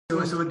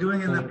So we're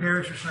doing in the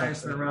Parish of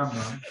Science and the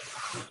Rambam.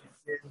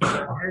 In the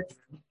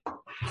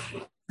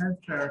 10th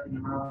parak in the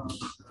Rambam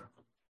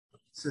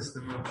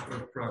system of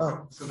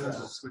program. So this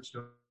is switched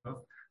off,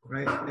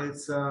 right?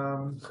 It's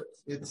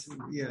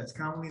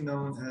commonly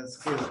known as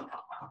Chelek.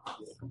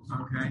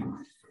 Okay.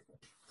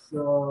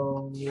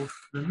 So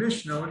the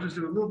Mishnah, we'll just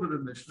do a little bit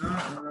of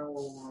Mishnah, and then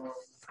we'll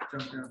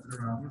jump down to the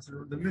Rambam.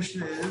 So the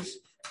Mishnah is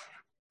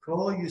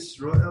Kol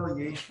Yisrael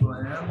Yesh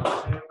Lahem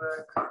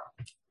Chelek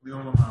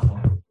L'Olam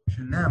Haba.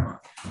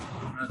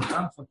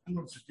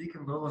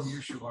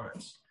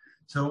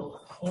 So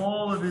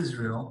all of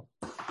Israel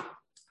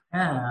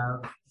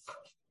have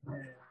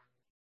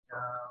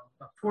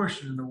a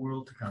portion in the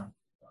world to come.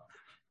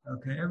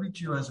 Okay, every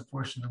Jew has a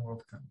portion in the world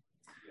to come.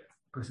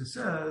 Because it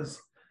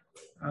says,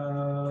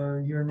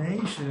 your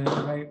nation,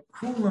 right?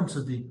 Kulam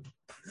Sadiq.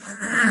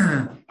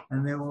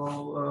 And they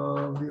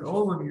will be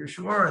all of your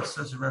Shuaretz.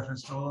 That's a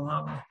reference to Olam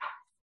Haba.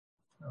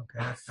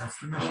 Okay, that's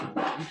the mission.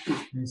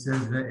 And he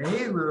says the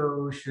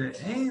Elu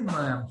she'ein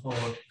lahem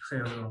chelek.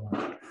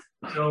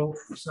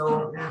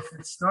 So if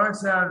it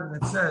starts out and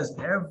it says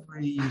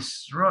every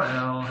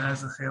Yisrael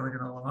has a chelek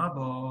in Olam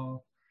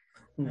Haba,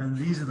 and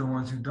these are the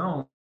ones who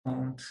don't,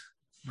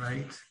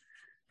 right?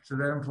 So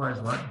that implies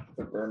what?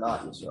 That they're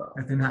not Yisrael.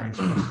 That they're not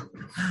Yisrael.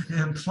 It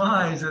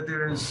implies that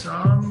there is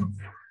some.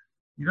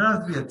 You don't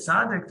have to be a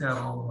tzaddik to have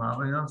Olam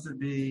Haba. You don't have to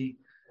be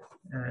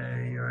a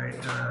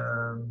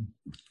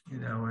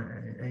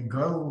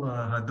Gol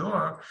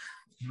Hador,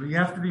 but you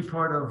have to be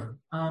part of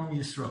Am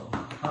Yisrael,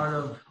 part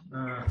of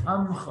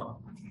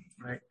Amcha,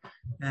 right?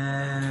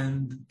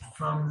 And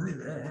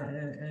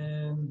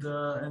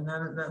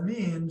that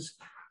means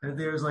that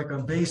there's like a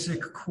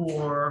basic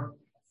core,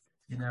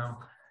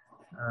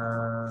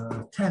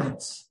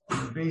 tenets,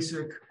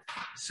 basic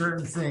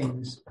certain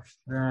things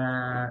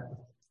that,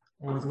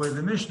 or the way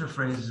the Mishnah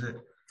phrases it,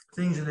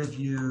 things that if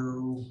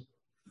you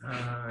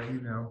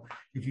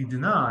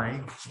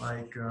deny,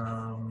 like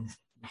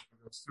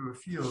goes through a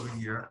few over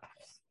here.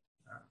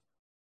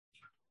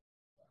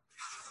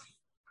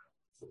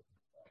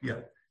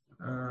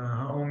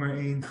 Ha'omer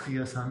ein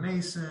tchias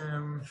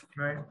hamesim,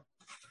 right?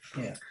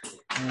 Yeah.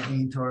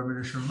 Ein Torah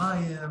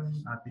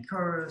b'Yerushalayim,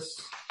 apikaris.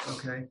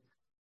 Okay,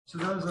 so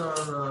those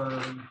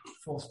are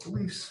false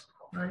beliefs,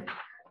 right?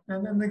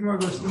 And then the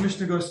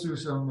Mishnah goes through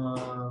some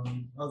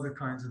other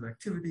kinds of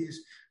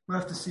activities. We'll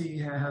have to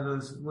see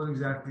what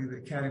exactly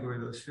the category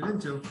those fit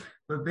into.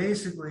 But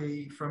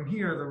basically, from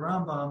here, the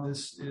Rambam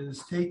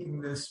is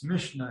taking this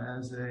Mishnah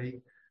as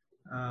a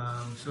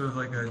sort of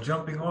like a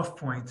jumping off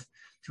point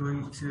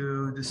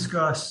to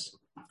discuss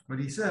what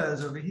he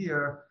says over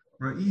here.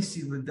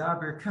 Ra'isi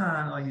l'daber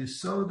kan al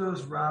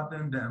yisodos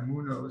rabim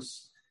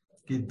be'amunos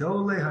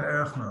gedolei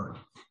ha'erech mod.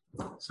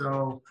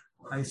 So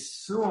I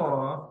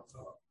saw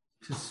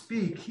to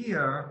speak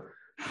here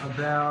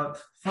about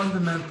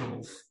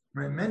fundamentals,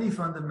 right? Many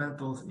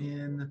fundamentals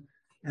in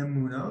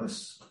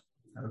emunos,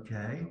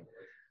 okay,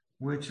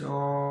 which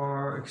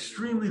are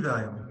extremely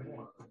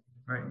valuable,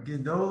 right?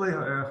 Gedolei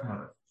ha'erech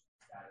mod.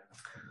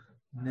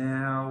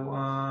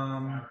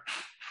 Now,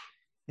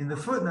 in the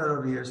footnote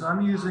over here, so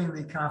I'm using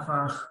the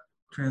Kafach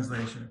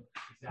translation.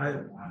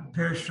 Right?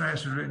 Parish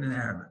Shrais was written in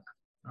Arabic,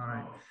 all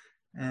right,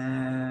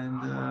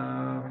 and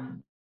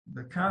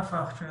the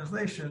Kafach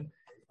translation.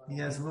 He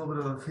has a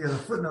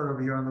footnote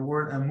over here on the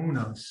word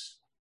amunos.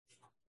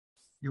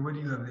 Yeah, what do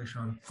you have there,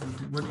 Sean?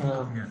 What are you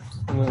looking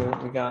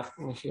at? We got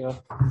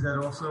Mashiach. Is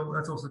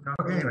that's also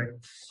okay, anyway.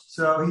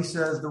 So he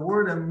says the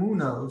word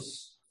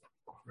amunos,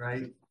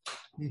 right?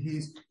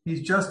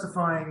 He's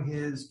justifying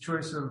his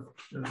choice of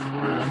the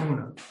word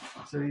amuna.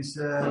 So he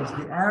says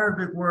the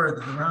Arabic word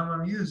that the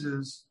Rambam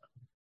uses,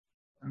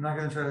 I'm not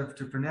going to try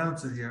to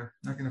pronounce it here.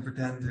 I'm not going to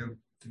pretend to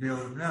be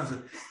able to pronounce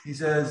it. He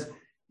says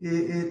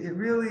it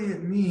really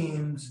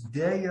means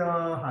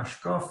deya,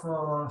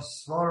 hashkafa,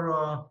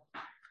 svara.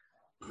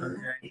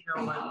 Okay,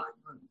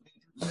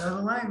 the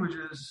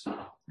languages.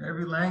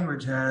 Every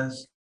language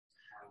has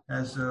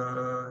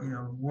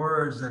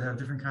words that have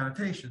different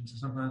connotations. So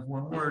sometimes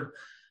one word,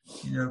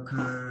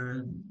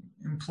 could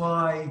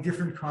imply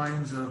different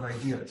kinds of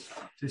ideas.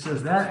 So he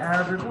says that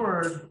Arabic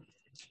word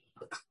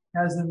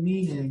has the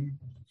meaning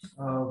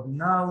of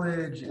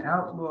knowledge,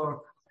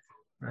 outlook,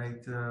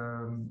 right?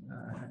 An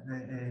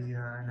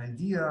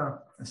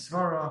idea, a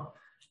svara.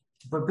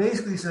 But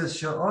basically says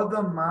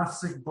she'odam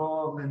mafsik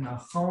bo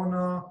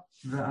l'nachona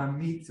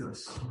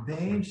ve'amitus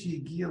bein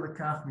she'higia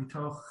lekach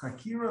mitoch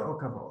chakira o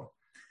kabbalah.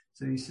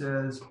 So he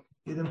says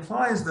it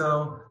implies,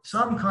 though,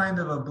 some kind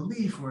of a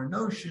belief or a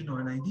notion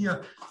or an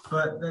idea,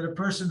 but that a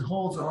person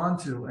holds on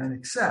to and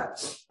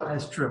accepts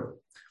as true,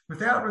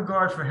 without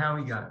regard for how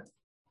he got it.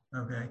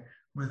 Okay,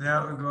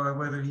 without regard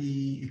whether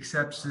he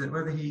accepts it,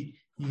 whether he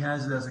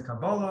has it as a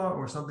Kabbalah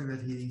or something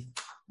that he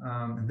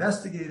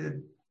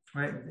investigated.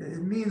 Right,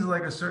 it means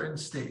like a certain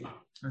state,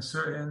 a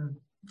certain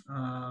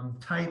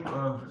type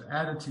of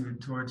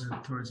attitude towards a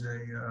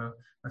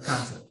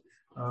concept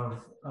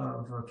of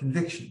a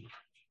conviction.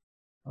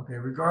 Okay,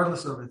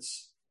 regardless of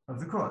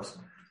the cause.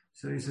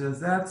 So he says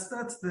that's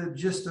the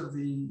gist of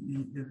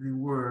the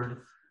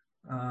word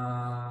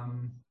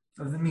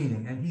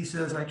meaning. And he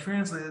says, I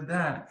translated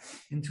that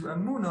into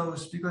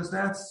amunos because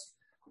that's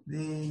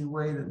the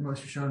way that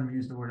most Rishonim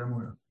use the word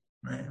amuna.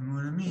 Right?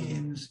 Amuna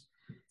means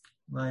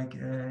like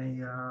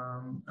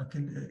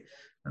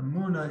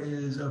amuna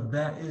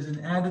is an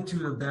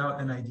attitude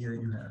about an idea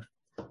that you have.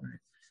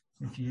 Right?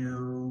 If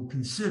you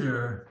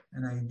consider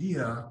an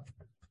idea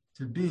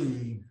to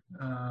be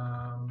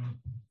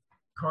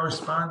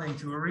corresponding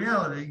to a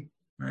reality,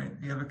 right?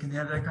 You have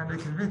that kind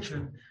of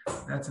conviction.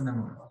 That's an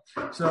amuna.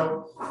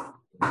 So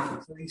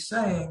he's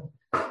saying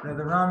that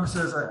the Rambam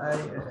says,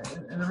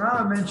 and the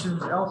Rambam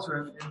mentions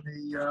elsewhere in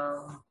the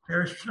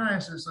Parish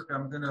Mishnayos, says, look,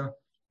 I'm going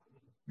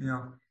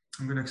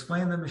to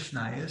explain the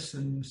Mishnayos,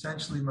 and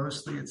essentially,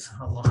 mostly it's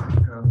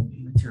halachic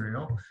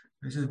material.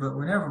 He says, but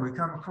whenever we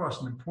come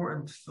across an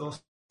important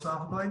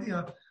philosophical idea,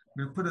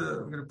 we're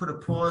going to put a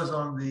pause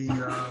on the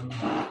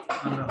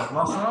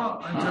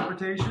halacha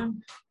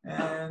interpretation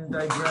and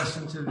digress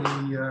into the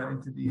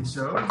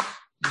yesod,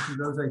 into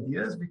those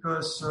ideas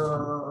because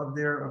of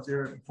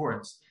their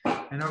importance.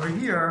 And over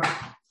here,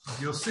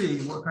 you'll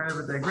see what kind of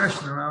a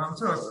digression the Rambam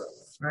took.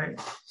 Right?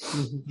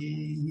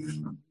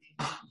 He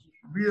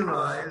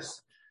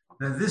realized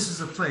that this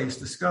is a place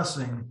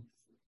discussing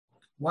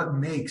what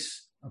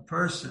makes a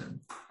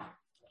person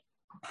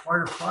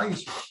part of Klal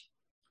Yisrael.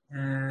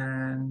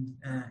 And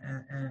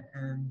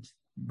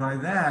by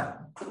that,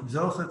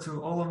 Zocha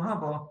to Olam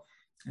Haba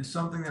is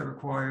something that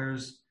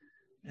requires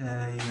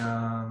a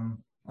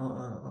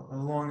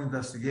long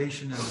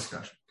investigation and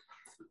discussion.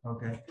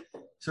 Okay,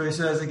 so he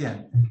says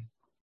again,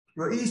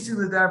 Ra'isi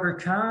l'daber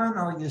kan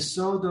al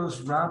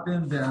yesodos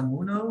rabim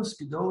be'amunos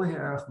gidolei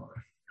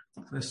ha'achmar.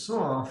 So I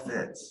saw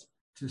fit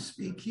to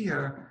speak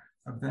here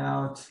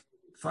about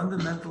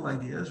fundamental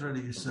ideas, right?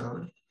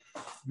 Yesod.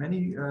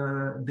 Many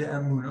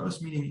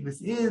be'amunos, meaning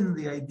within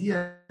the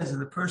ideas that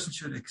the person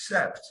should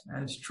accept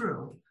as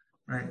true,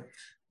 right?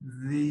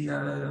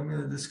 I'm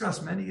going to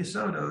discuss many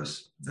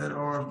yesodos that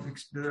are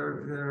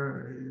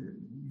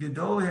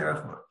gedolei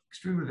ha'achmar,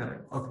 extremely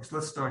valuable. Okay, so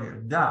let's start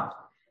here. Da,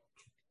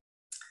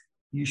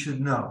 you should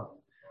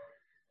know.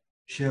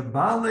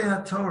 Shebalei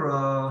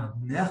haTorah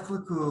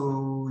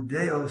nechleku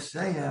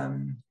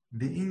deoseihem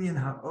be'inyan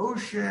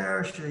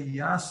ha'osher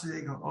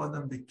sheyasig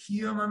ha'odam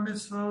b'kiyum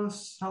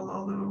ha'mitzvos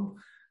halalu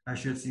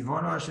asher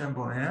tzivono Hashem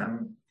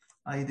bohem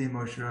ayidei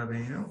Moshe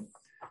Rabbeinu.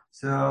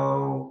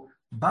 So,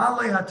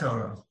 Balei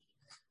haTorah,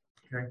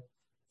 okay,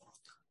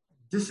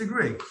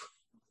 disagree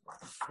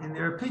in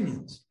their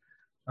opinions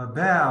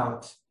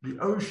about the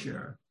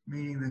osher,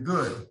 meaning the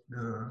good,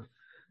 the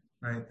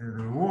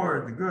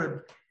reward, the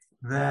good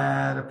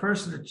that a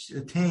person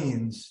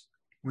attains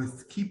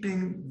with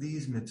keeping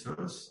these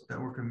mitzvos that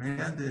were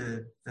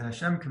commanded, that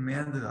Hashem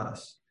commanded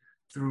us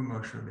through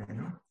Moshe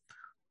Rabbeinu.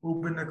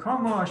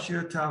 Ubenakama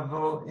asher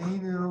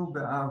tavo'enu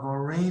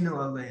be'avorenu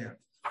aleim.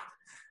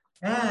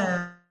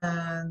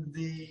 And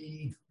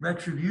the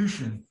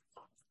retribution,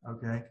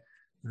 okay,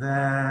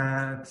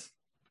 that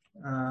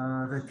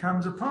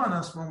comes upon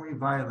us when we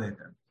violate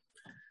them.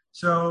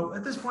 So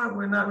at this point,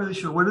 we're not really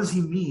sure. What does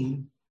he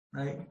mean,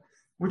 right?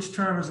 Which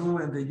term is a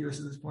little ambiguous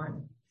at this point?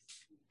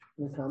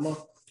 Nekama.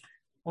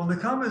 Well,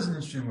 nekama is an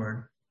interesting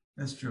word.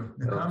 That's true.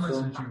 Nekama is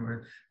an interesting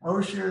word.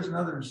 Osher is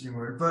another interesting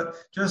word. But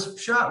just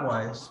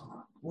shot-wise,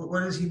 what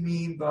does he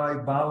mean by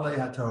Balei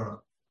HaTorah?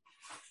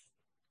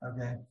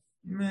 Okay.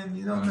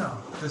 You don't know.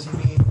 Does he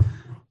mean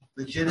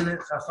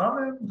legitimate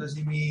chachamim? Does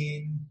he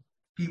mean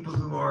people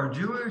who are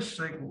Jewish?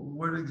 Like,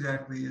 what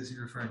exactly is he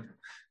referring to?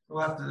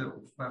 We'll have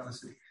to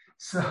see.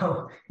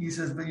 So he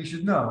says, but you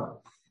should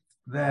know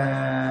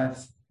that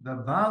the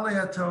Balei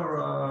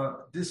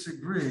HaTorah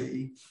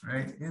disagree,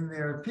 right, in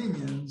their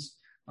opinions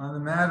on the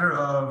matter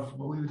of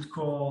what we would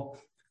call,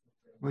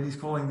 what he's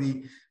calling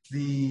the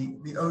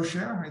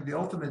osher, right, the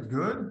ultimate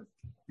good,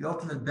 the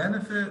ultimate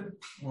benefit,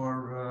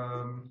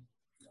 or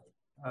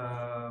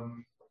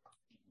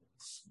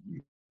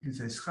you could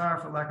say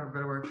schar for lack of a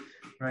better word,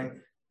 right?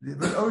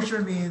 But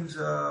osher means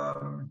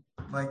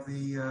like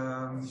the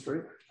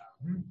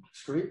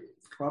street.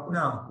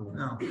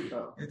 No.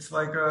 It's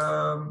like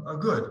a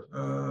good,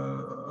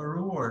 a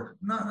reward.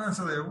 Not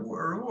necessarily a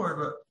reward,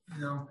 but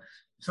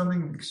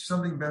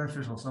something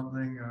beneficial,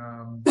 something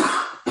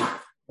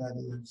that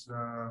is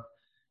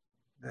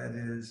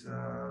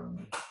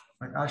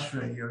like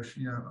ashrei.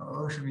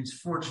 Osher means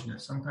fortunate,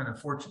 some kind of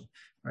fortune,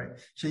 right?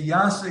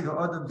 Sheyaseg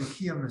ha'adam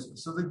b'kiyam mitzvos.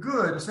 So the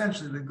good,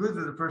 essentially, the good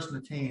that a person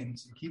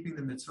attains in keeping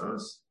the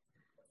mitzvos,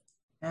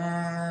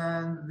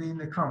 and the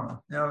nekama.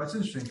 Now it's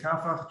interesting.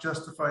 Kafach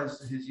justifies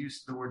his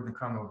use of the word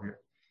nekama over here.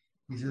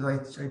 He says,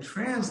 I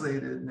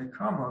translated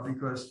nekama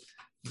because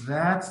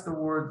that's the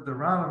word the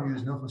Rambam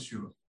used, Hilchos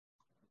Tshuva.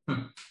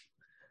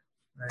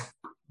 Right?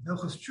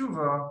 Hilchos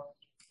Tshuva,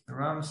 the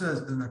Rambam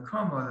says the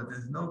nekama, that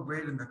there's no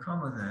greater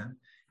nekama than,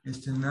 is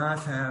to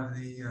not have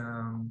the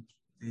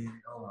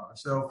Allah.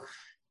 So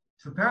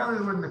apparently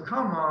the word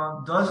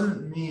nekama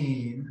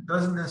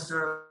doesn't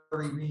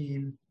necessarily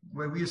mean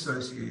what we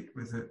associate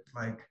with it,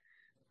 like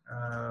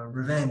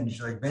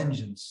revenge, like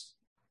vengeance,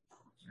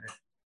 right?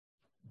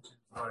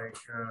 Like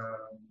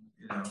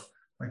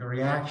like a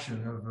reaction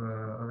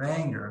of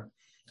anger,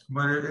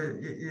 but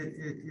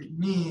it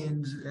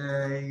means a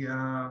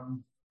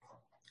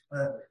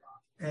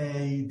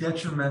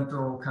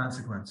detrimental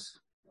consequence.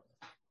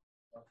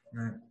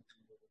 Right?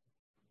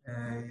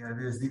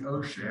 There's the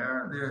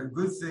osher. There are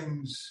good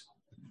things.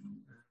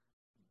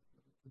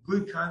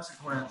 Good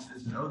consequence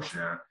is an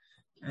osher,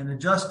 and a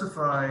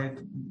justified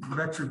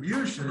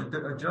retribution,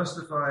 a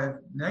justified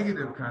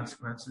negative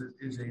consequence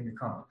is a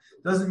nikam.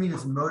 Doesn't mean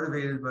it's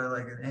motivated by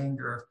like an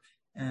anger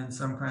and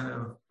some kind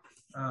of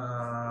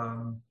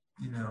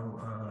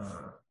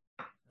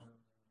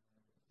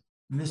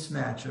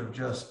mismatch of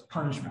just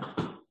punishment.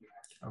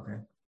 Okay,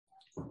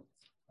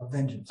 of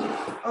vengeance.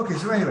 Okay,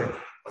 so anyway.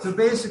 So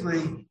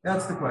basically,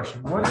 that's the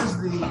question. What is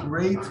the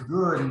great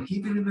good in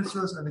keeping the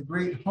mitzvahs and the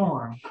great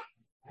harm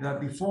that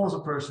befalls a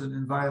person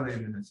in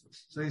violating the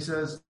mitzvahs? So he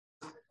says,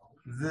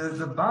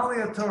 the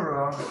Baalei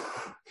Torah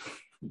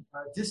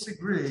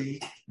disagree,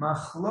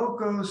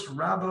 machlokos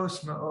rabos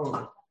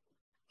ma'od,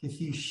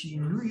 kifi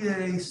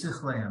shinuyei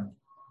sichleim.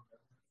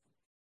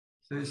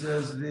 So he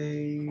says,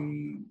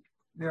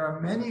 there are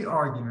many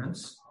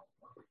arguments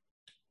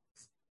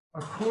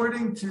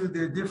according to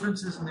their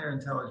differences in their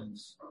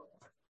intelligence.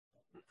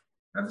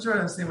 I have to try to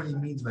understand what he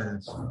means by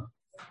this.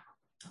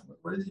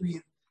 What does he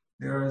mean?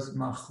 There is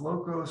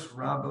machlokos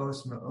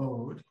rabos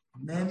ma'od,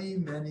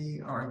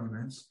 many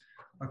arguments,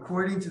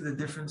 according to the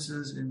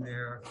differences in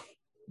their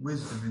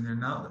wisdom, in their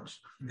knowledge,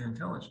 in their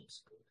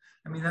intelligence.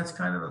 I mean, that's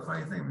kind of a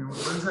funny thing. I mean, what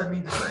does that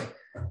mean to say?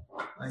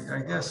 Like,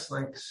 I guess,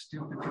 like,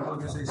 stupid people are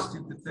going to say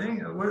stupid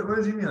thing. What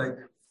does he mean? Like,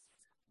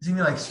 does he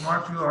mean like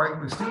smart people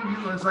arguing with stupid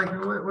people? It's like,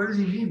 what does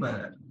he mean by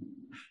that?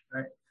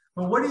 Right?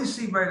 But what do you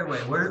see right away?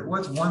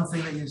 What's one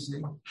thing that you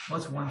see?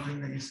 What's one thing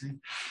that you see?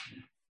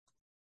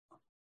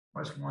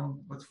 What's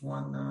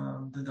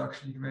one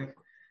deduction you can make?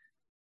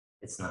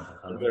 It's not.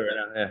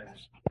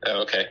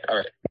 Oh, okay.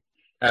 All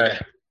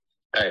right.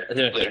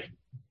 Later.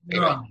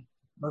 No.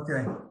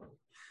 Okay.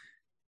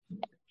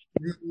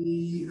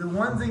 The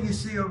one thing you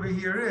see over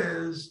here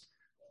is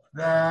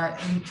that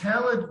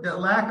that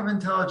lack of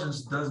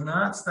intelligence does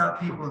not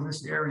stop people in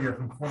this area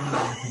from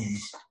formulating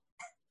opinions.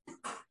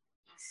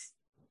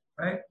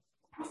 Right?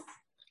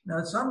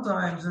 Now,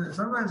 sometimes there's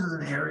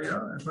an area,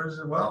 and a person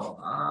says, well,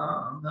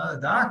 I'm not a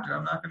doctor.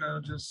 I'm not going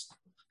to just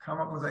come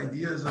up with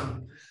ideas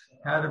of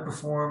how to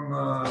perform,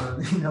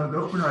 the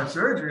open heart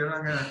surgery. I'm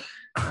not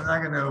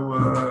going to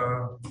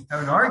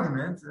have an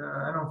argument.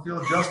 I don't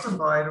feel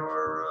justified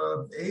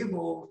or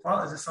able.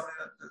 Is this something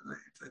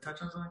did I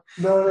touch on something?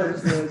 No.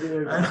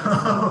 I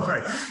know,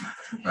 right.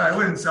 I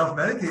wouldn't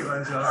self-medicate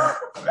myself.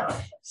 Right.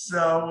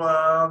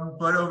 So,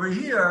 but over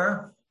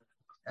here,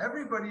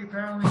 everybody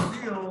apparently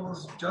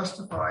feels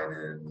justified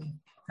in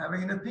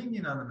having an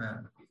opinion on the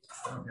matter.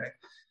 Okay,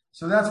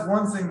 so that's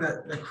one thing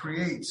that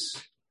creates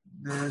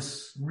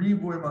this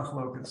ribuy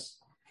machlokas,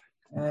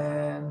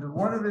 and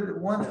one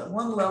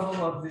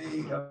level of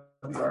the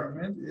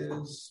argument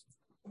is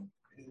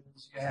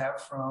you have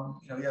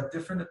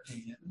different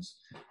opinions,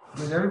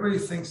 but everybody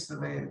thinks that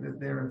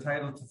they're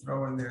entitled to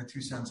throw in their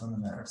 2 cents on the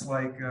matter. It's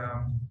like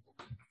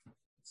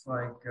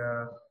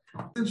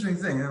interesting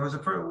thing. There was a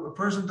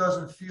person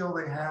doesn't feel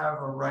they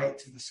have a right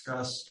to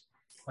discuss,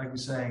 like we're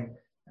saying,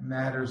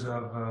 matters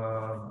of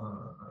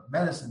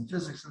medicine,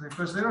 physics,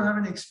 because they don't have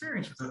any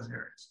experience with those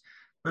areas.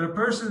 But a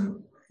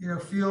person,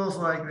 feels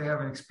like they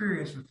have an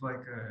experience with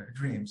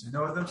dreams. They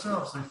know it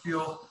themselves. They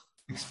feel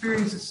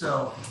experience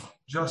itself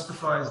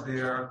justifies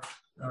their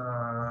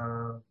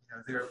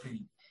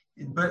opinion.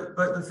 But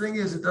the thing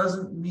is, it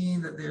doesn't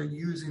mean that they're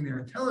using their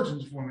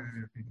intelligence formulating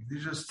their opinion. They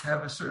just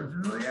have a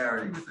certain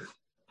familiarity with it.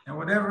 And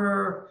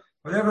whatever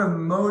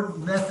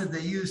method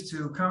they use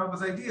to come up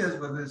with ideas,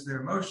 whether it's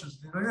their emotions,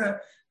 things like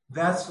that,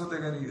 that's what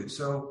they're going to use.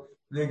 So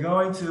they're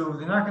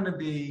not going to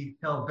be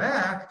held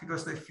back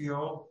because they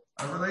feel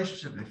a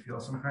relationship. They feel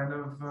some kind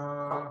of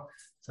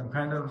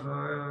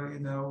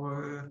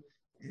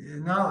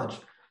knowledge,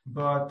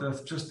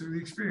 but just through the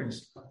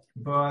experience.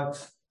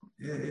 But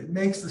it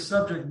makes the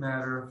subject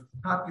matter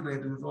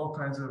populated with all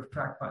kinds of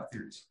crackpot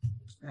theories,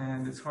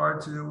 and it's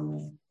hard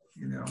to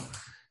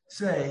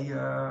say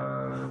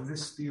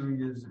this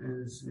theory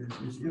is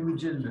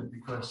illegitimate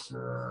because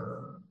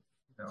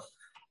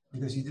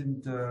he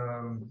didn't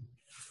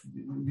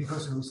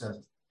because of who says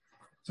it.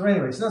 So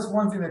anyway, so that's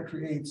one thing that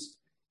creates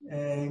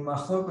a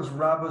machlokos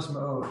rabos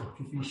ma'od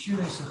kifi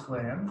shunei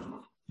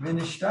sichleim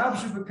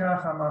v'nishtabshu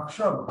b'kach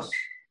hamachshavos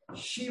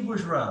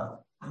shibush rab.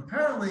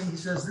 Apparently, he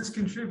says this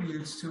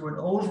contributes to an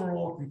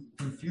overall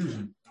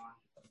confusion.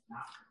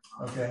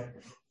 Okay,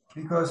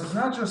 because it's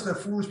not just that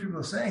foolish people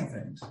are saying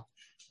things,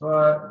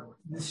 but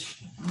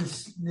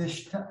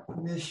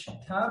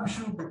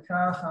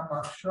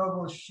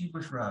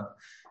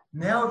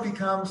now it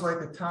becomes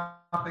like a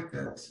topic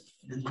that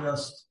is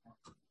just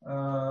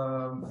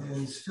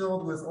is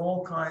filled with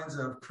all kinds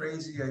of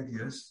crazy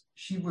ideas.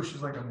 Shibush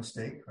is like a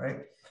mistake,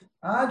 right?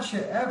 And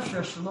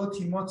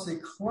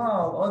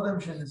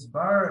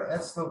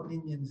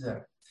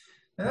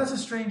that's a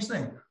strange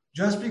thing.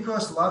 Just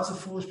because lots of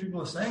foolish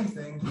people are saying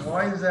things,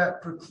 why does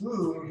that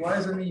preclude? Why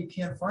does that mean you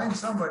can't find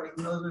somebody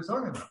who knows what he's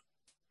talking about?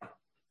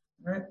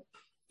 Right?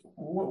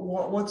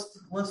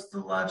 What's the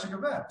logic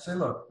of that? Say,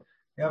 look,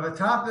 you have a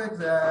topic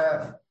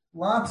that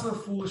lots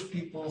of foolish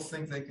people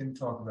think they can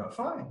talk about.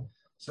 Fine.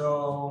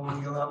 So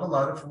you'll have a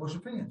lot of foolish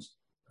opinions.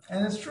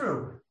 And it's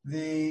true.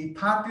 The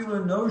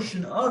popular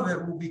notion of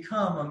it will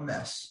become a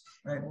mess,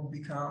 right? Will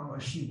become a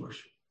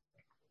shibush.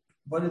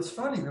 But it's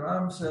funny, the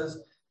Rambam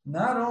says,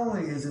 not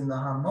only is in the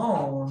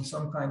Hamon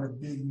some kind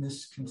of big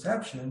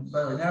misconception,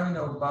 by the way, now we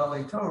know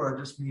Baalei Torah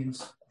just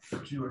means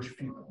Jewish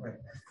people, right?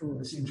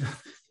 It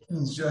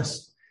means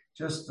just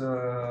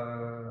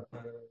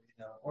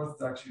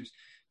Orthodox Jews.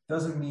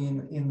 Doesn't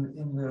mean in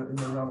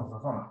the realm of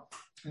Chacham.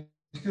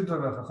 You could talk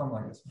about Chacham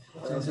like this.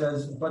 So he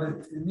says, but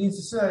it means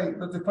to say,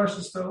 but the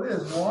question still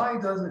is, why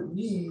does it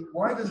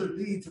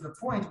lead to the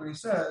point where he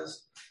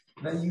says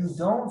that you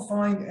don't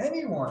find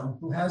anyone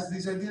who has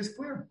these ideas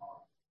clear?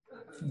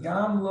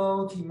 Gam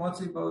lo ki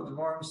motzi bo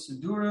dvarim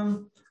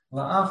sidurim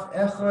la'af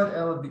echad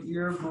el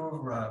be'ir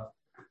b'uv rav.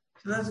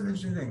 So that's an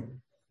interesting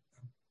thing.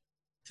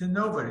 To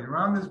nobody,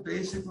 Ram is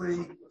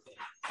basically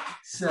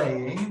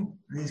saying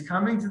he's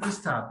coming to this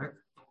topic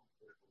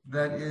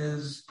that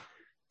is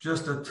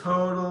just a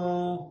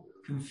total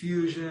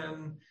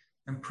confusion,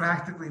 and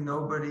practically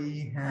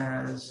nobody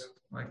has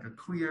like a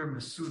clear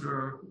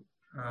Masuder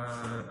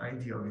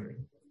ideal here. It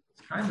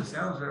kind of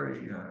sounds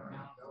very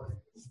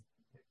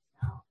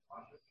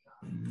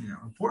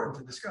important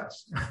to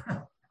discuss.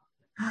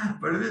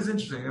 But it is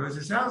interesting.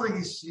 It sounds like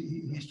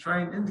he's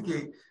trying to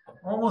indicate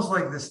almost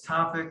like this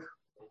topic,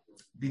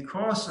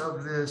 because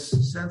of this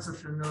sense of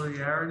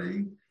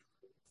familiarity,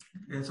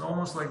 it's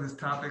almost like this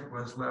topic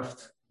was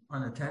left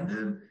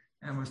unattended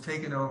and was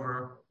taken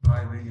over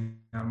by the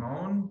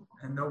Hamon,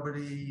 and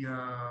nobody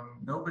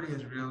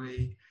has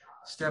really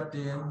stepped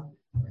in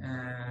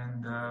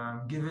and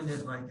given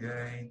it like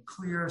a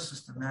clear,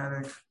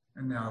 systematic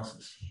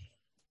analysis.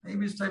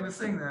 Maybe it's the type of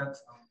thing that,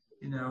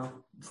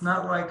 it's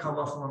not like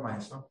halacha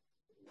l'maisa,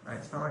 right?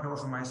 It's not like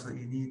halacha l'maisa that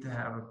you need to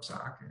have a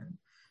psak in.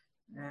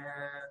 And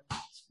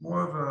it's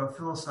more of a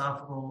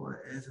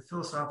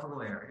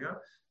philosophical area.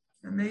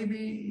 And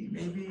maybe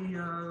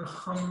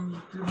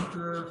Chum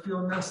didn't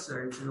feel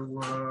necessary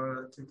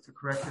to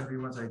correct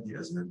everyone's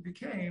ideas, and it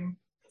became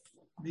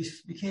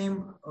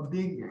a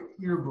big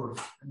earbud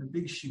and a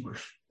big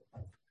shibush,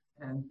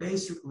 and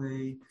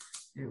basically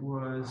it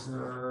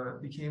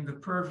became the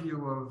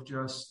purview of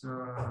just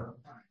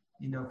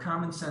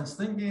common sense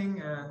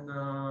thinking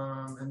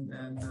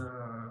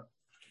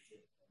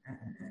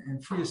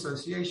and free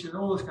association,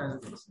 all those kinds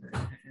of things,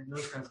 and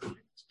those kinds of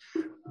things.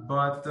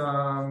 But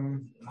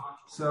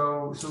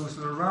so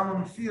the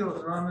Rambam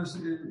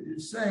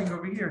is saying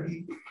over here,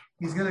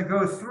 he's going to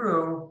go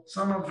through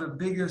some of the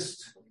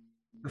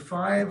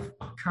 5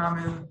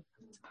 common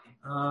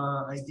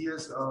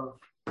ideas of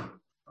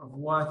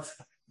what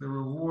the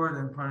reward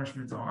and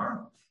punishment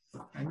are,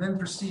 and then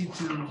proceed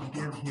to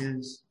give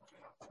his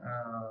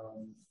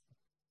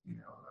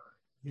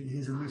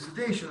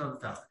elucidation of the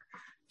topic.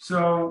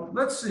 So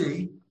let's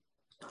see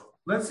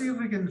if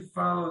we can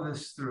follow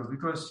this through,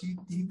 because he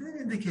did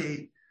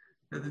indicate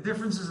that the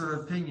differences of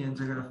opinions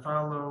are going to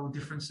follow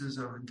differences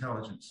of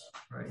intelligence,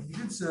 right? He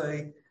did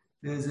say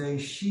there's a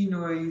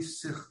shinoi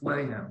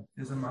sichleihem,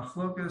 there's a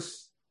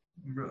machlokas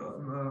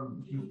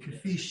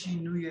kafi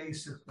shinui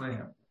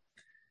sichleihem.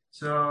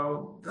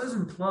 So it does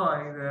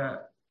imply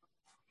that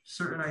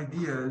certain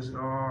ideas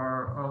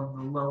are of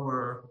the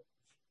lower,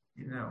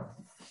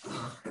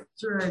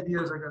 certain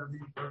ideas are going to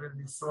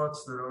be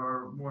thoughts that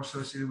are more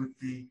associated with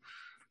the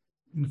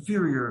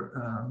inferior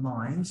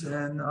minds,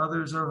 and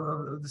others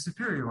are of the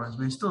superior ones.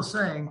 But he's still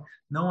saying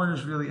no one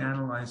is really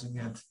analyzing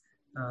it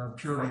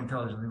purely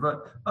intelligently.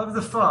 But of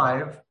the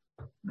 5,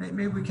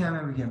 maybe we can,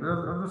 But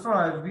of the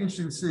 5, it'd be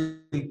interesting to see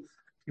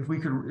if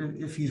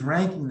he's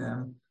ranking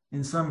them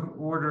in some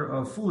order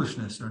of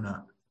foolishness or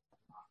not.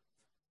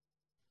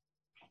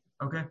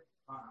 Okay.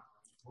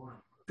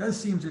 Does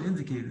seem to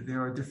indicate that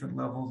there are different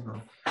levels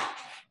of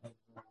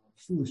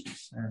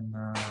foolishness and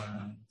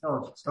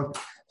intelligence. Okay,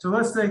 so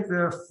let's take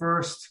the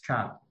first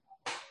kat.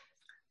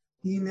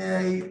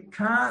 Hine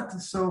kat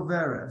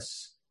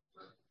soveres.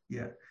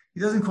 Yeah, he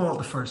doesn't call it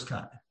the first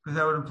kat, because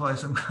that would imply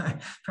some kind.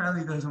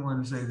 Apparently, he doesn't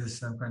want to say there's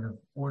some kind of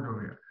order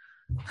here.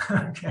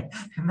 Okay,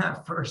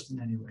 not first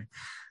in any way.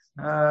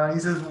 He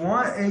says,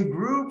 "What a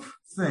group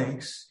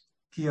thinks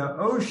kia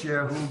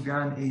osher hu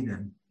gan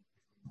Eden."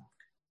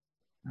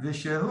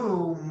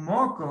 Vishehu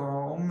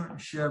mokom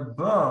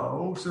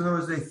shebo. So in other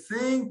words, they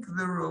think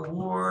the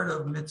reward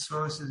of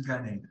mitzvos is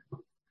Gan Eden.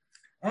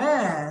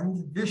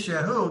 And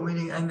vishehu,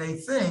 meaning, and they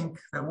think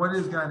that what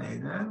is Gan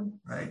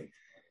Eden, right?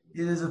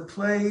 It is a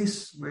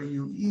place where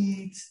you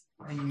eat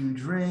and you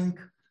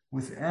drink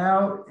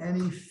without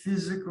any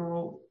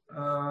physical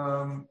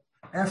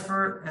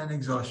effort and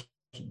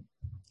exhaustion.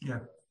 Yeah.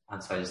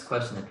 I'm sorry, this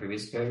question in the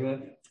previous paragraph.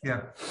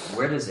 Yeah.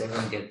 Where does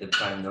everyone get the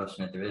prime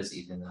notion that there is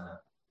even a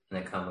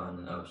Kama and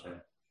an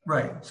Osher?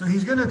 Right. So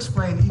he's going to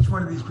explain each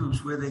one of these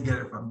groups where they get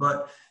it from.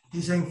 But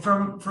he's saying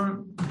from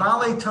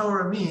Baalei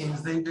Torah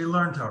means they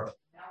learn Torah.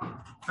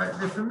 Right?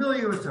 They're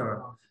familiar with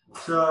Torah.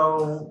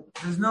 So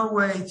there's no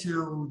way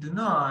to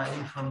deny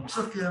from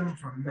Psukim,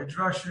 from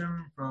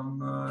Midrashim,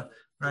 from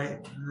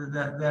right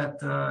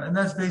and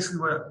that's basically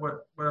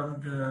what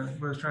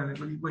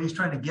he's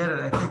trying to get at.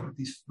 I think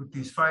with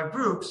these five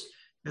groups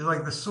is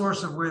like the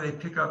source of where they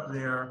pick up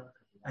their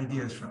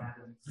ideas from.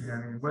 You know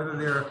what I mean? Whether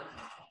they're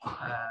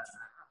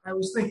I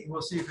was thinking,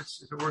 we'll see if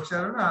it works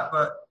out or not,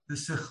 but the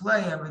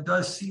Sichleim, it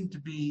does seem to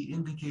be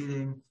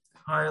indicating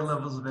higher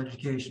levels of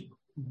education,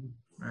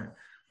 right?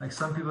 Like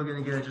some people are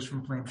going to get it just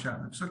from plain Pshat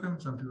and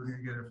Psukim, some people are going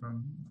to get it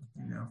from,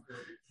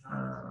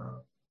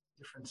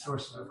 different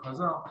sources of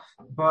Chazal.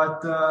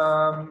 But,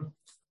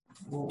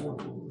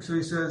 so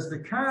he says,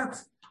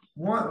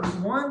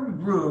 one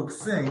group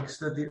thinks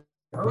that the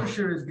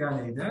Osher is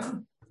Gan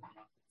Eden,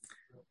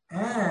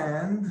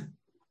 and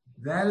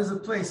that is a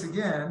place,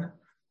 again,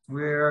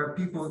 where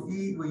people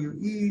eat, where you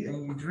eat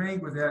and you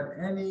drink without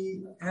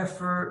any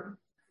effort,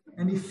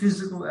 any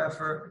physical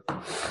effort,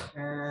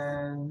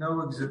 and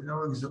no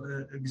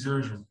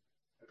exertion,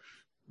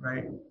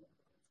 right?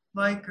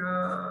 Like,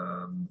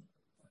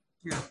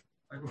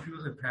 like what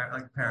people say,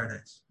 like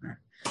paradise.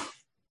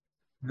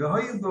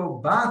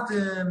 V'hoyu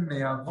batim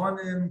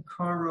me'avonim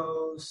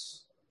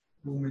karos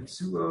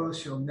u'mitzuos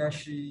shel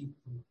neshi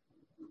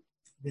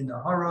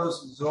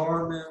v'naharos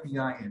zormim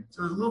yayin.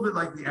 So it's a little bit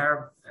like the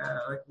Arab,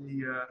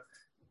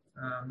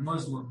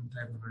 Muslim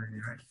type of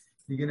idea, right?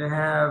 You're going to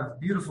have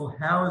beautiful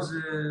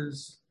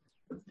houses,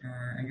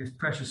 I guess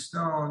precious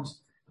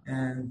stones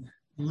and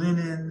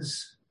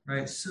linens,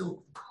 right?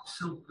 Silk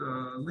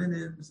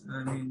linens.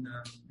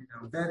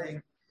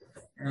 Bedding,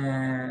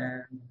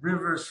 and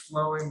rivers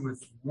flowing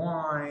with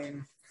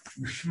wine.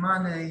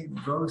 Ushmane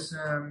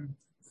bosem,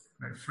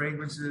 right?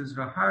 Fragrances.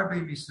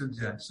 Vaharbe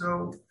misugzeh.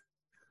 So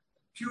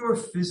pure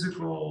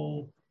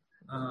physical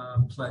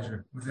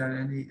pleasure without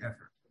any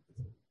effort.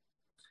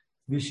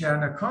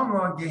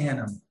 Vishanakama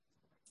Gehenam.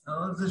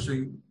 Now,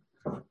 you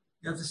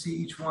have to see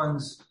each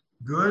one's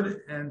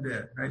good and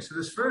bad, right? So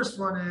this first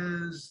one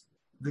is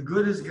the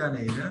good is Gan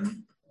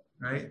Eden,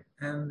 right?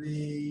 And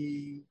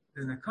the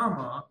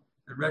Nakama,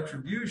 the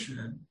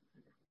retribution,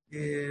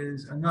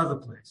 is another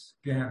place,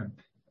 Gehenna.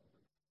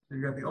 So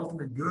you got the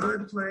ultimate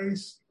good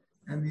place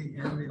and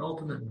the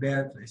ultimate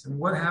bad place. And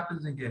what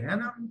happens in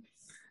Gehenna?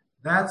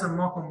 That's a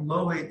Mokum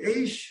Lohet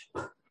Eish,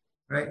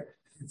 right?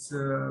 It's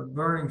a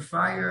burning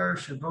fire.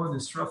 Shabon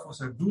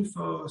Nisrafos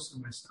Agufos,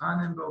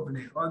 Misanim Bo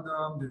Bnei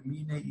Adam,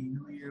 B'mine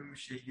Inuyim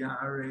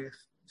Sheyarech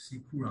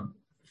Sikuram.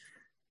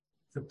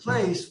 It's a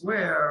place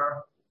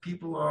where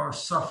people are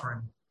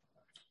suffering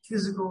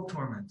physical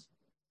torment,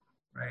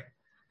 right?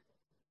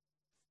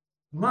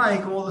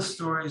 Like all the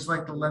stories,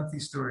 like the lengthy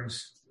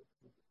stories.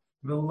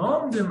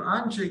 V'lomdim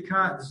Anshe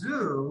Kat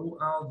Zu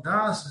Al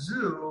Das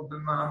Zu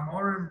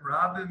B'ma'amorim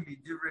Rabim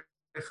Midirei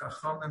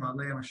Chachamim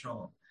Aleim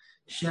Shalom.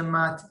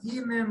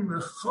 Shemat'imim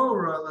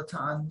L'chora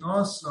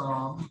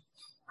L'ta'anosam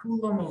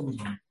Kulam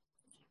Olubam.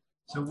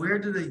 So where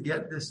do they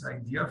get this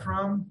idea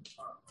from?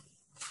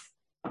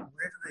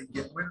 Where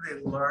do they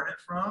learn it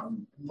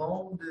from?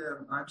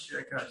 Lomdim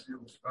Anshe Kat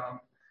Zu.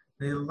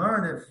 They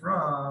learn it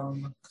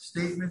from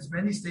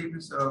many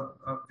statements of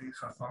the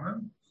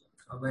Chachamim,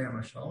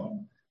 Aleim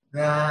Shalom,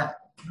 that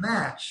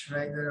match,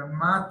 right? That are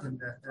matim,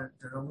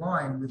 that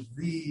align with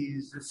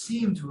these, that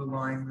seem to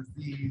align with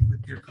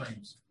their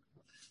claims.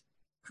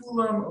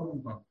 Kulam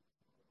Aruba.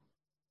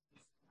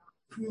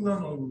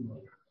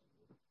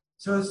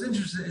 So it's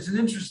interesting. It's an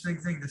interesting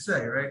thing to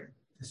say, right?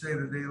 To say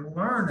that they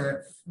learn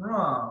it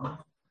from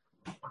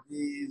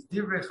these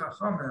divrei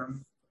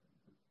chachamim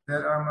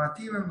that are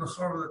matimim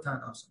l'chor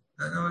l'tanos.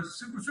 That knows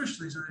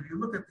superficially. So if you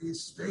look at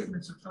these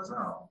statements of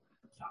Chazal,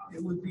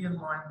 it would be in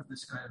line with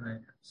this kind of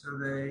idea. So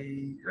there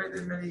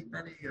are many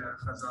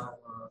Chazal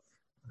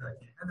that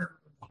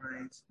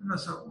right? I'm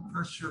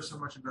not sure so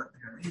much about the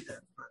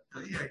Eden, but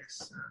I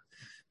guess.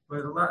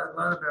 But a lot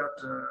about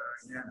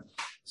Eden.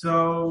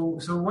 So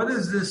what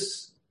is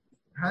this?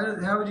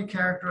 How would you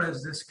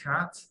characterize this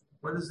kat?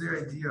 What is their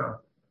idea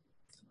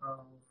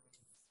of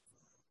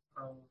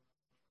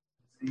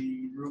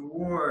the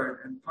reward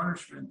and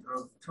punishment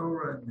of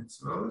Torah and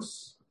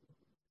mitzvos?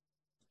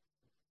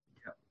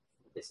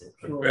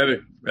 Rabbi?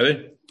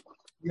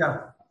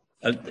 Yeah.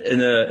 In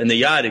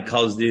the Yad, it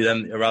calls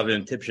them Rabbi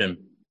Tipshim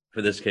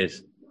for this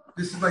case.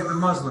 This is like the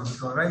Muslim,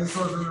 right? He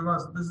calls them the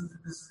Muslim. This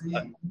is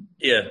the...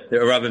 yeah,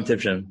 they're Rabbi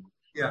Tipshim.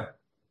 Yeah.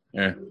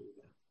 Yeah.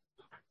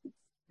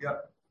 Yeah.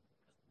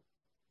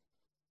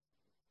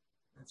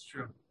 That's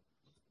true.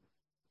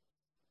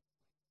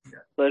 Yeah.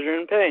 Pleasure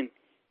and pain.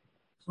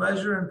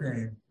 Pleasure and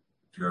pain.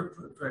 Pure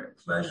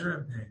pleasure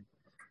and pain.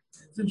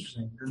 It's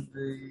interesting.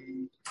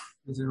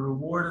 There's a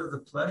reward of the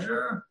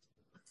pleasure.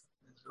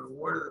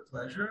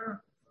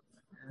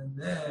 And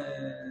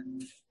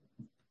then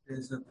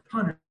there's a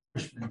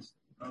punishment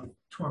of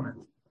torment.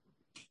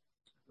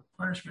 The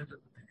punishment of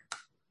the pain.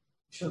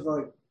 So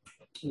like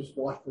just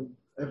watch them,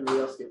 everybody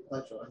else get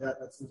pleasure. Like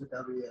that seems like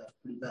that'd be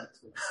pretty bad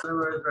too. In other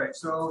words, right.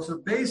 So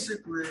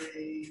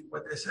basically,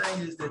 what they're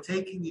saying is they're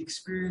taking the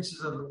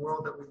experiences of the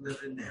world that we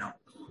live in now,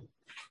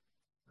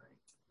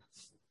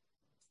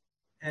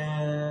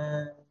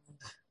 and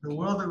the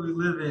world that we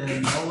live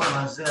in, Olam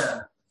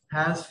Hazeh,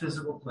 has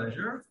physical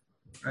pleasure,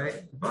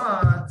 right?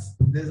 But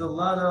there's a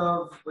lot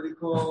of what he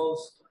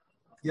calls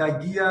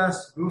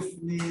yagias,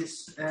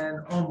 gufnis,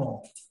 and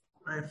omo.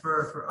 Right?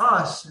 For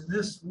us in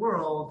this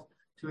world,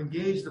 to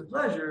engage the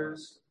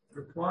pleasures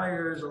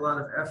requires a lot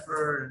of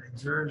effort and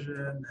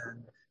exertion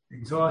and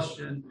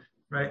exhaustion,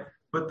 right?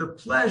 But the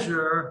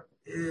pleasure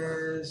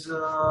is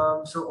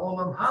so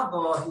olam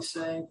haba. He's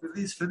saying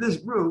for this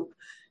group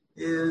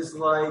is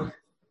like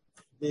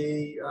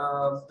the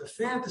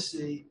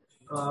fantasy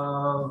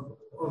of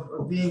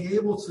being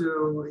able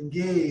to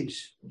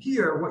engage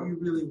here what you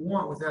really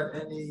want without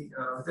any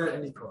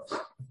cost,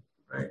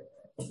 right?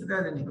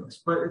 Without any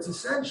cost. But it's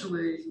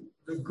essentially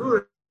the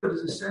good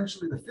is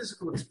essentially the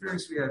physical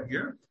experience we have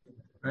here,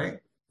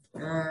 right?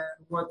 And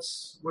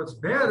what's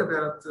bad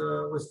about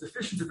what's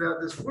deficient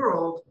about this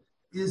world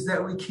is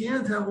that we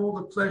can't have all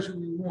the pleasure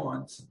we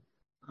want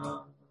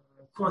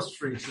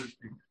cost-free, so to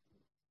speak,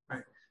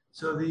 right?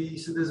 So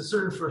there's a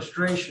certain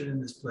frustration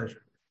in this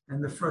pleasure,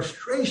 and the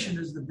frustration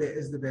is the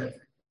bad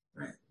thing,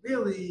 right?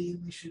 Really,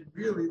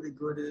 the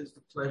good is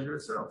the pleasure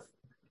itself.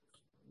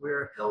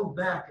 We're held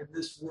back in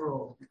this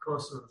world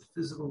because of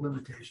physical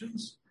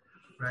limitations,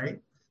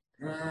 right?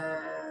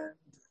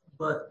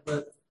 But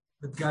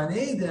Gan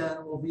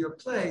Eden will be a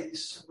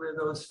place where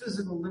those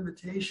physical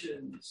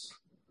limitations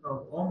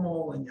of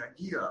Omo and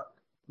Yagia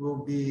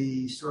will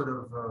be sort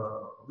of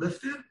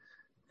lifted,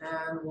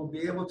 and we'll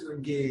be able to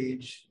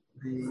engage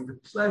the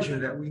pleasure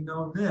that we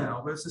know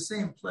now, but it's the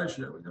same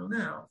pleasure that we know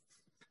now,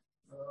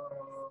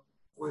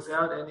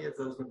 without any of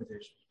those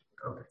limitations.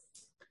 Okay.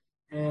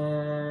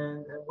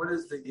 And what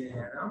is the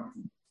Gehenna?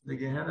 The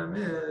Gehenna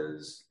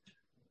is,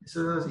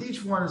 so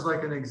each one is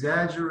like an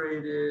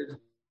exaggerated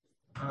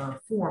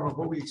form of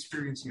what we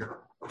experience here.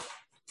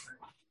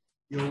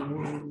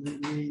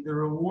 The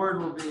reward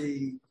will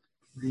be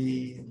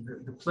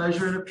the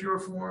pleasure in a pure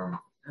form,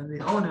 and the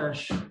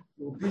onesh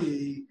will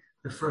be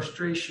the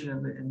frustration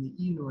and the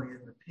inui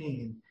and the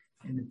pain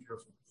in the pure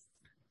form.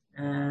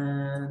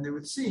 And it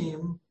would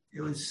seem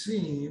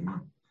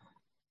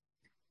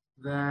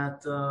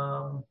that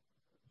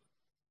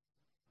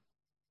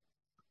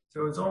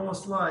so it's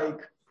almost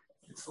like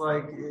it's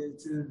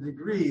to the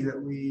degree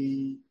that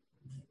we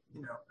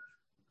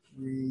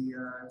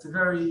it's a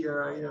very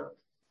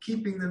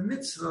keeping the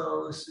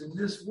mitzvos in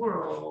this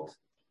world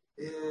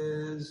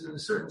is in a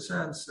certain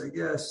sense, I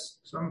guess,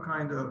 some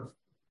kind of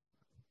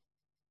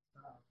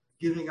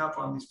giving up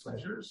on these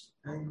pleasures,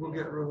 and we'll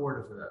get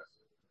rewarded for that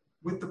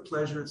with the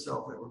pleasure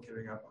itself that we're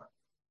giving up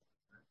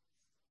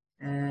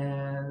on.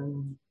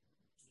 And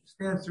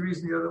stands to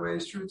reason the other way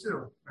is true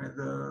too. Right?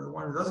 The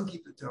one who doesn't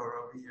keep the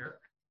Torah over here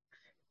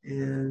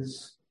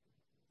is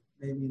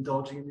maybe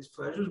indulging in these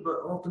pleasures,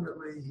 but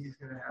ultimately he's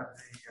going to have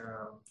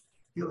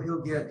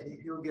he'll get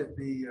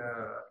the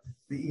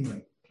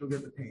inui, he'll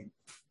get the pain.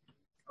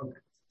 Okay.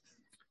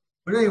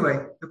 But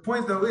anyway, the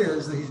point though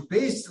is that he's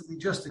basically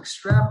just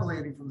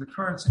extrapolating from the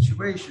current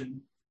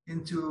situation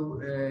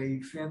into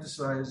a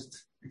fantasized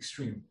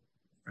extreme,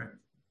 right?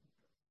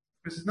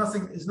 Because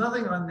it's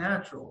nothing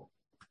unnatural.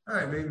 All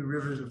right, maybe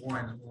rivers of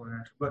wine is more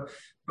natural,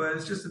 but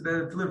it's just a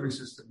better delivery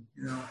system,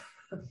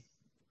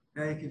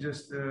 Now you can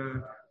just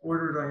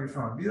order it on your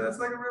phone. Yeah, that's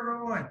like a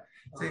river of wine.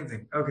 Same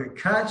thing. Okay,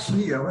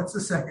 Kachnia. What's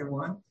the second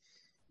one?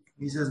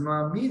 He says,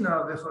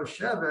 Ma'amina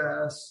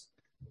v'chosheves.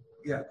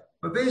 Yeah,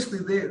 but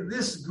basically,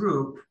 this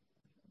group,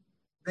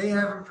 they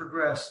haven't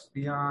progressed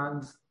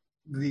beyond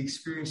the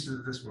experiences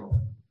of this world.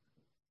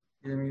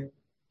 You know what I mean?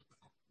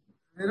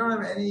 They don't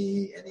have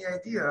any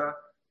idea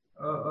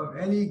of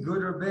any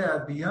good or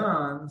bad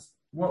beyond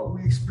what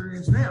we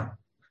experience now.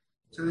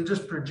 So they're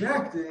just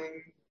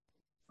projecting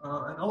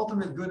an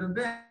ultimate good and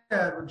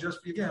bad would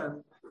just be,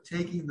 again,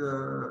 taking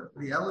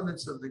the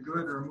elements of the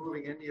good and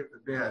removing any of the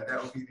bad.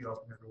 That would be the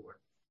ultimate reward.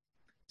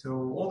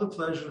 So all the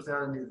pleasure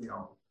without any of the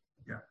element.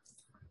 Yeah.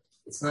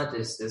 It's not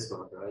just this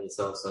one, right? It's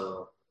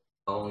also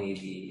only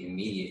the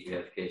immediate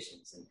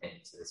gratifications and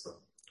pains of this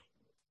one.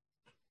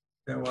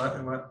 That what?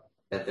 And what?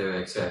 That they're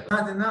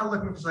extracting. They're not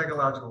looking for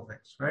psychological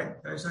things, right?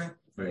 Are you saying?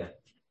 Yeah.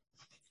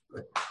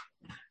 Good.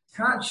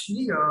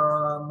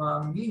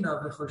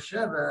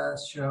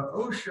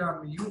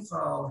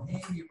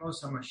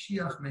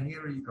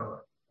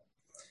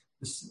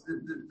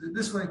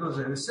 This one goes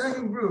there. The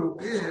second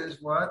group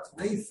is what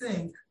they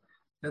think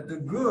that the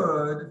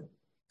good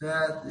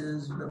that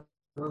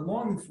we're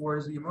longing for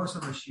is the Yemos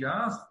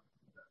Mashiach,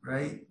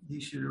 right? He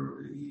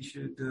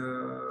should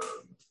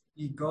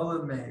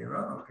Yigola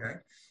Meira, okay,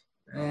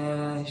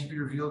 and he should be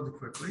revealed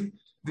quickly.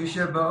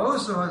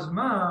 V'sheba'oso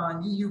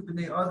hazman yiyu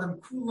b'nei adam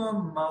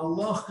kulam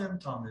malachim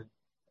tamid.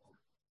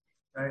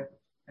 Right,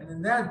 and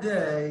in that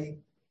day,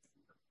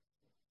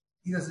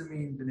 he doesn't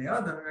mean b'nei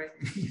adam, right?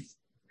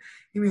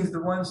 He means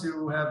the ones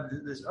who have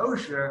this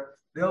osher,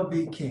 they'll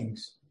be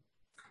kings,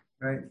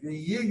 right? The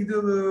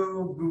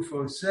yigdalu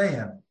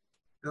gufoseim.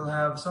 They'll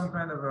have some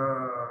kind of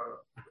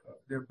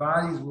their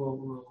bodies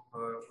will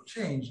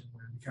change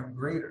and become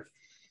greater.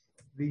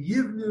 The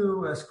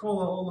yivnu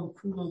eskola olam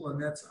kulo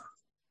lanetzach.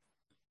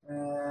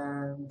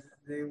 And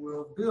they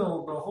will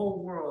build the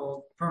whole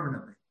world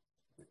permanently.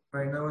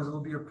 Right? In other words, it will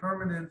be a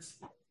permanent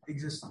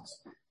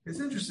existence. It's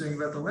interesting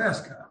about the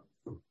last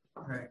column.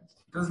 Right?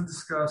 It doesn't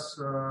discuss,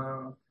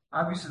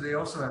 obviously they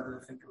also had to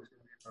think it was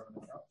going to be a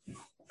permanent column.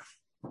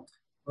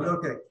 But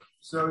okay,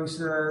 so he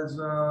says,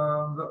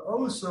 the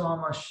Oso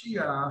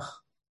HaMashiach,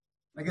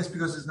 I guess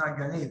because it's not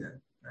Gan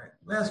Eden, right?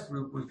 Last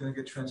group was going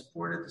to get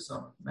transported to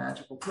some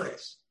magical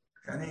place,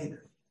 Gan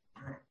Eden,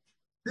 right?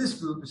 This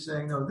group is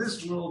saying, no,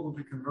 this world will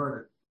be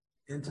converted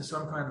into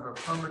some kind of a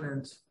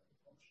permanent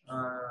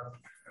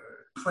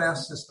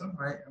class system,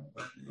 right?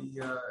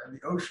 And the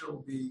OSHA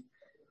will be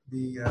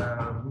the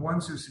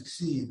ones who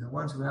succeed, the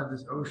ones who have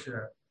this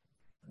OSHA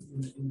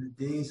in the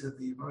days of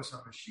the Moshe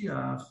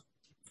Mashiach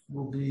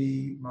will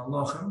be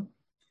Malachim.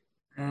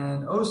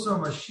 And also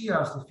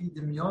Mashiach, lefi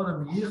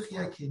demyonim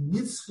yichya ki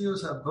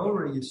nitzchios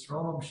habore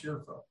yisrolam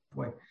shirfa.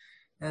 Boy,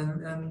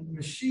 and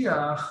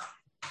Mashiach,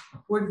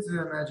 according to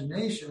their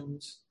imagination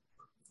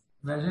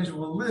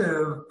will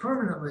live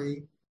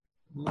permanently,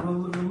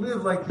 will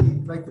live like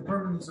the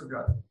permanence of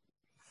God.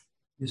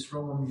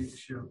 Yisrolam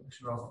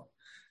shirfa.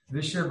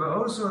 V'sheba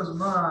also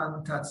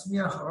azman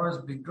tatzmiach ors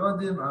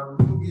begodim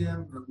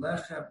arugim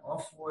v'lechem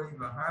ofoi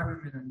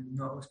v'harbim min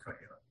aminos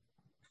ka'ira.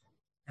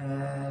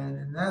 And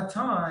in that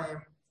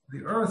time,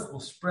 the earth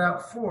will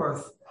sprout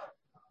forth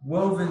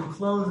woven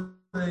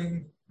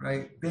clothing,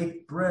 right,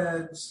 baked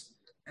breads,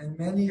 and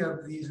many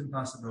of these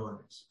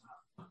impossibilities.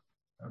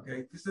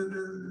 Okay, it says,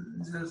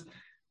 it's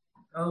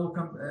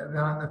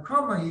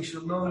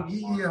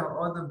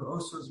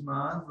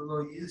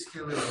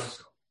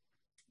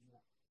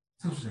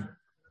interesting.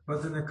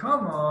 But the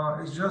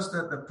Nekama is just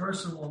that the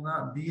person will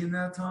not be in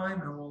that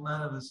time and will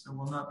not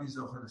be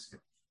Zochar escape.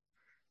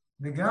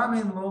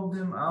 Negamin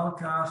lobdim al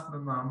kach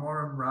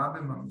b'ma'amorim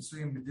rabim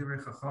ha'mitzuim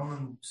b'divrei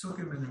chachamim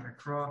u'psukim in the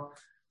Mikra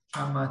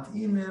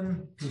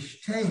ha'mat'imim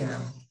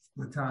pishteihem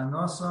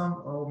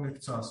l'ta'anosam o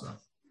miktsasam.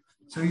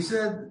 So he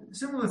said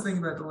similar thing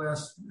about the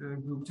last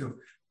group too,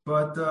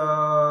 but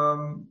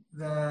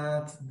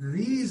that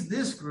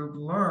this group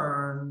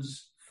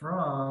learns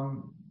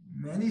from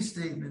many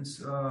statements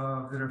that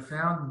are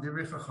found in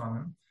Divrei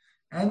Chachamim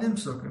and in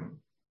Psukim,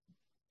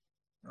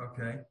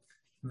 okay,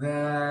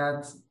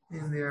 that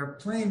in their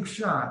plain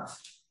shot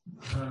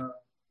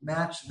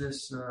match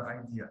this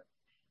idea,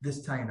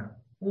 this taina,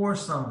 or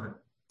some of it.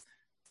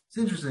 It's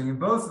interesting. In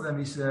both of them,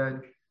 he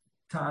said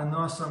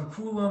ta'anosam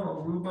kulam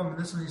o rubam, and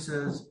this one he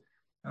says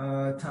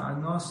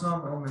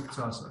ta'anosam o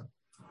miktsasa.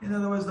 In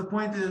other words, the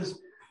point is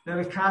that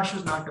Akasha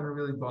is not going to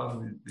really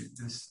bother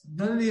this.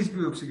 None of these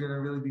groups are going to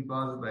really be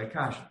bothered by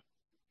Akasha.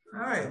 All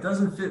right, it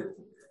doesn't fit.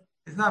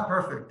 It's not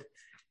perfect.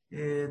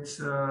 It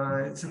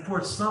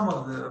supports some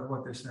of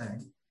what they're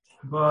saying,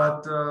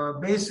 but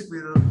basically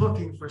they're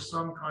looking for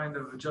some kind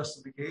of a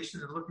justification.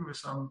 They're looking for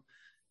some,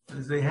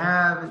 as they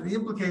have. The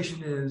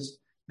implication is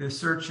they're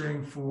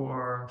searching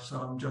for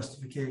some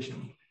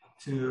justification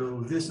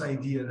to this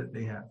idea that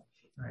they have,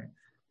 right?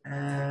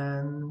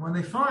 And when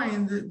they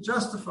find it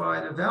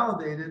justified or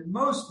validated,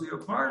 mostly or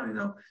partly,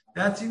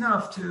 that's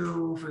enough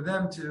for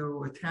them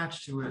to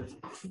attach to it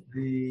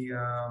the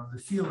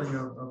feeling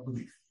of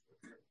belief.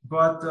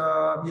 But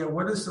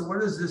what is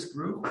this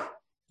group?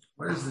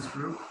 What is this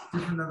group?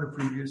 Different than the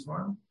previous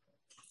one.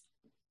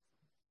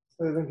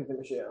 So they think of the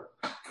Mashiach.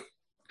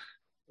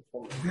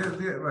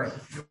 They're right.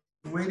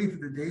 They're waiting for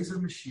the days of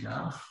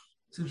Mashiach.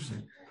 It's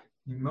interesting.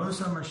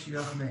 Mimosa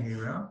Mashiach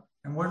Mehira.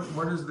 And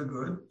what is the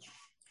good?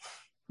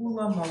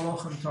 Kulam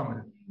malochem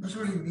tamid. That's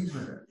what he means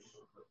by that.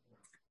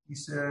 He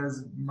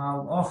says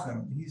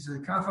malochem. He says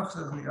Kafach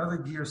says the other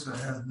girsa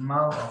has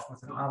maloch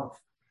with an aleph,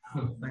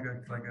 like a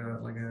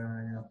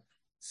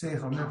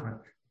seichel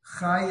different.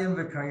 Chayim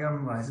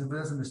v'kayam lies, but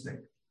that's a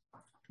mistake.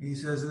 He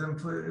says it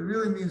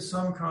really means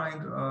some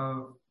kind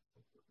of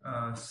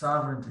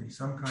sovereignty,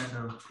 some kind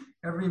of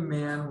every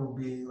man will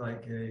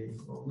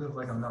live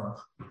like a melech.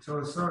 So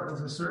it's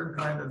a certain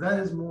kind of that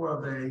is more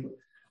of a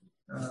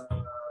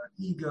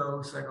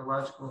ego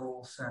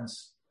psychological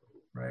sense,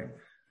 right?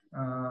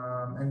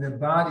 And their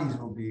bodies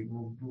will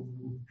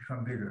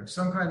become bigger.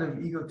 Some kind of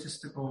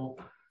egotistical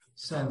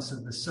sense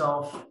of the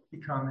self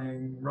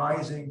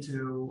rising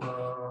to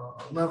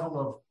a level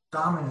of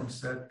dominance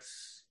that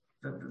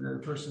the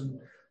person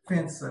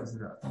fantasizes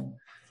about.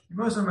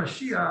 Moshe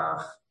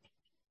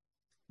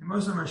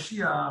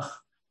Mashiach,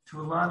 to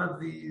a lot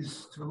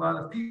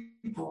of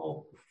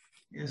people,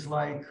 is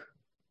like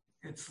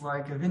it's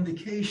like a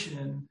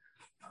vindication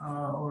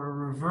or a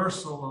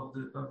reversal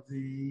of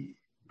the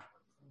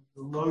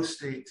low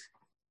state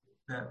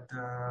that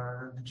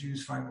the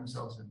Jews find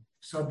themselves in,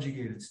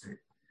 subjugated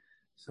state.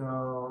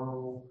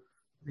 So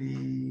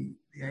the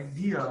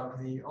idea of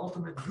the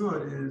ultimate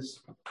good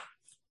is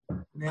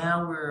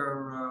now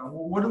we're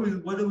what are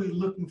we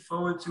looking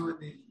forward to?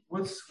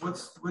 What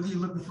are you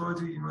looking forward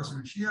to in Moshe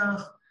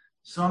Mashiach?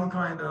 some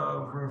kind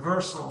of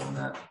reversal,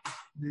 that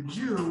the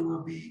Jew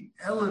will be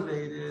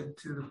elevated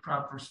to the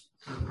proper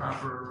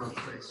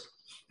place,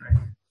 right?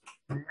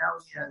 Now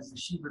he has the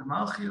Shibud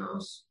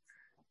Malchios,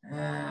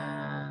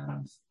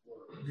 and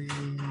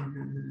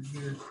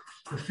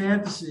the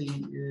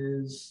fantasy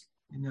is,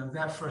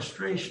 that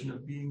frustration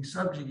of being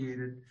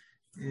subjugated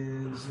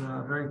is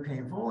very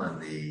painful, and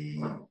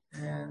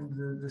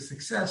the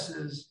success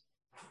is,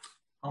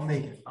 I'll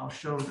make it. I'll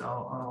show it.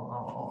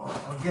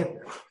 I'll get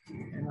there,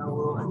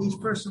 and each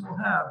person will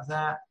have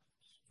that.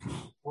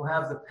 Will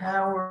have the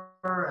power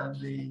and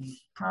the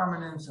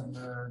prominence and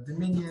the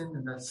dominion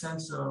and that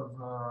sense of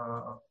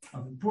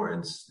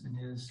importance in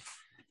his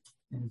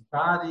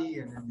body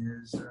and in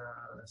his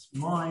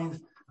mind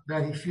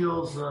that he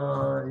feels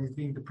he's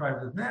being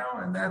deprived of now,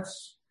 and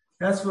that's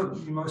what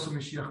Yemos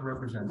Mashiach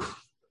represents,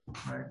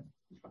 right?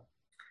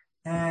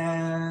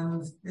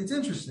 And it's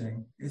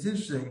interesting.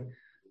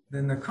 The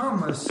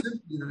Nakama is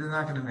simply that they're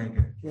not going to make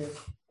it. Yeah.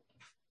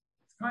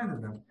 It's kind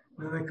of them.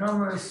 The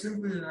Nakama is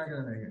simply they're not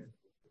going to make it.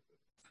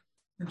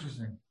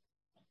 Interesting.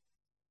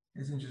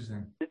 It's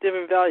interesting. There's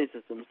different value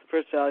systems. The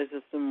first value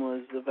system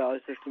was the value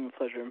system of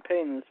pleasure and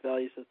pain, and this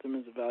value system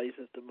is a value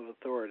system of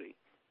authority.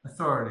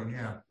 Authority,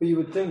 yeah. But you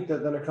would think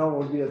that the Nakama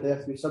would be that they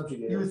have to be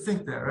subjugated. You would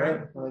think that,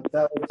 right? Like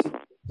that would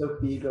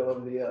soak the ego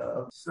of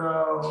the.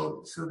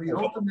 So the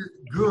ultimate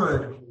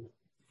good,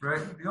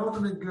 right? The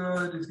ultimate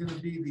good is going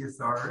to be the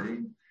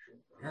authority,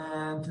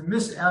 and to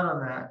miss out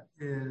on that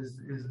is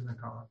the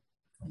Nakama.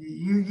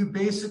 You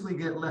basically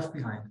get left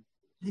behind.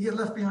 You get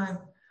left behind.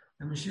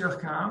 The Mashiach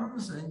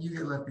comes and you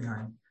get left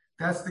behind.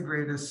 That's the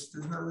greatest.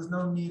 There's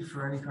no need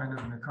for any kind of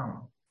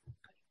nakama.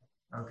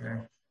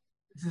 Okay,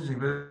 it's interesting.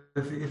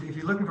 But if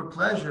you're looking for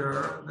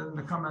pleasure, then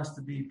nakama has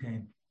to be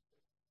pain.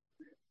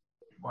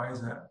 Why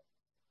is that?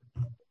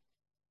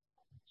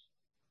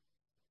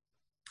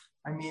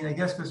 I mean, I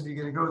guess because if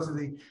you're going to go to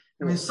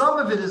the, some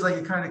of it is like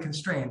a kind of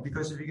constraint,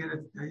 because if you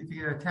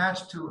get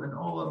attached to an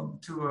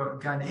olam, to a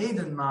Gan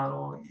Eden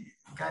model,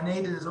 Gan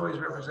Eden is always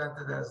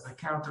represented as the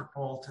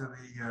counterpole to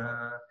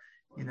the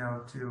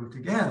to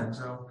Gehenna.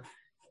 So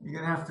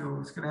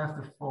it's gonna have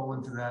to fall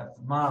into that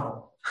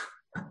model.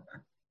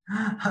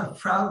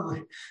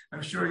 Probably,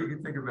 I'm sure you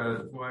can think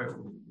about it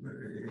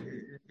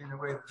in a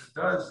way that it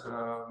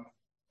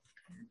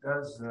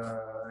does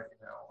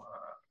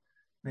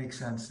make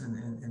sense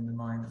in the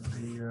mind of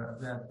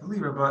that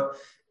believer. But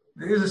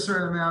there is a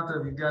certain amount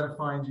of, you've got to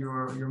find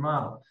your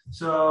model.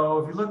 So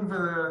if you're looking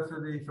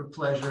for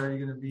pleasure,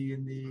 you're going to be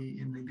in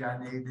the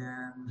Gan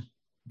Eden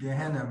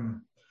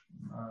Gehenna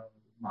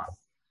model.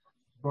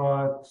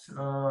 But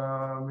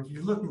if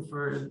you're looking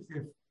for,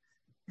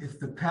 if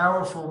the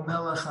powerful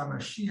Melech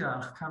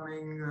HaMashiach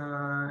coming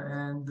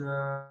and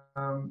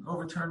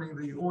overturning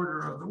the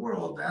order of the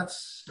world,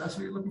 that's what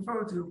you're looking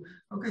forward to.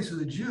 Okay, so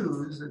the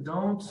Jews that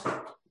don't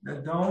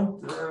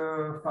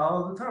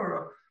follow the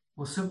Torah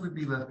will simply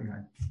be left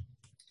behind.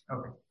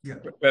 Okay, yeah.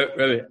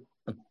 Rabbi.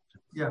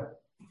 Yeah.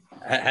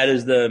 How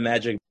does the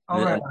magic?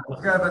 All right, I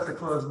forgot about the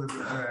close. All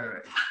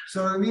right.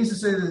 So it means to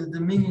say there's a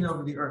dominion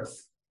over the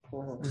earth.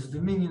 There's a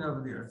dominion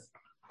over the earth,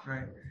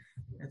 right?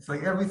 It's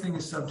like everything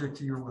is subject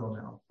to your will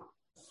now.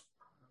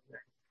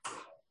 Okay.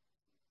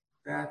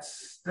 That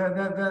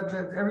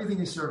everything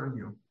is serving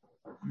you.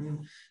 I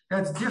mean,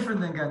 that's different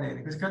than Gan Eden,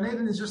 because Gan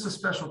Eden is just a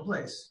special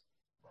place.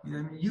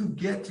 You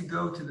get to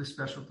go to the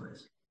special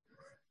place.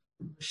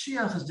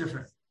 Mashiach is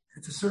different.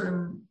 It's a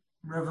certain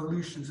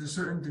revolution, it's a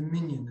certain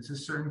dominion, it's a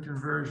certain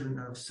conversion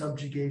of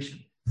subjugation,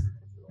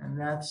 and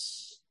that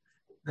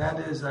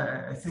is,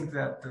 I think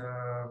that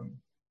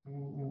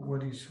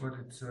what it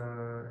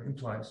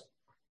implies.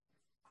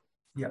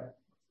 Yeah.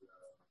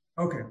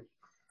 Okay.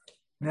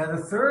 Now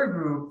the third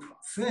group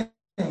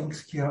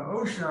thinks ki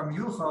ha'osham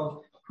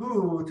yuchal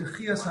hu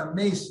techias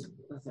ha'mesim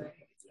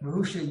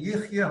v'hu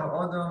sheyichya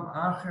ha'odam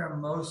acher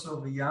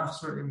moso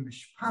v'yachzor im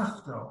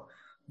mishpachto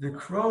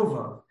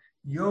v'krova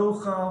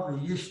yochal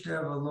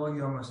v'yishtev v'lo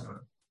yomasod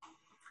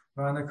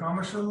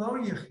v'anakama shelo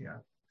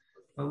yichya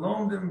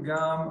v'lomdim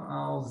gam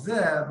al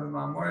zeh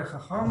b'mamor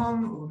chachamam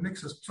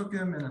u'mixas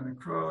psukim in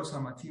amikros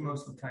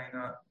hamatimos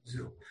l'taina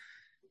zu.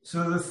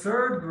 So the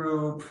third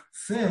group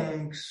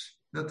thinks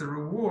that the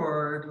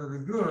reward or the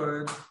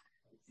good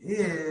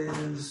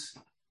is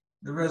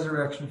the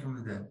resurrection from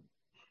the dead.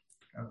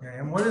 Okay,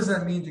 and what does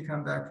that mean to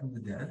come back from the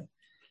dead?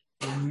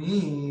 It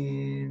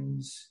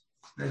means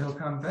that he'll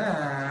come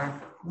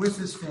back with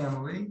his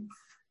family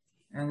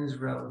and his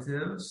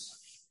relatives,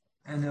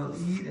 and he'll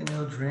eat and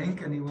he'll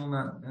drink, and he will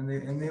not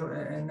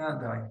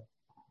not die.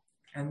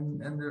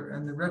 And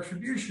the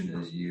retribution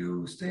is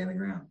you stay in the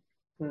ground.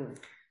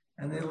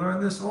 And they learn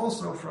this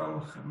also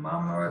from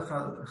Mamar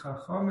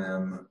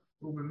Chachamim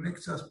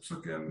Ubemiktsas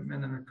Psukim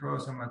Min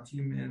Amikros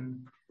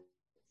Hamatimim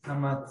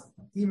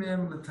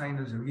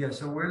L'Tainazu. Yeah,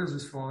 so where does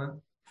this fall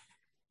in?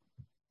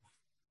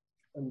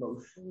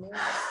 Emotional.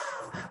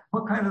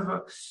 What kind of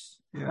a?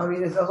 Yeah. I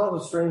mean, it's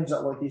also strange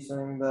that like he's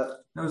saying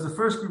that. No, the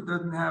first group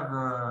didn't have.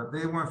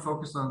 They weren't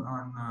focused on.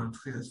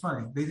 It's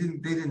funny. They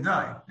didn't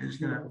die. They're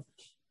just gonna.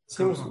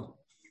 Seems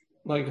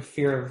like a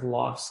fear of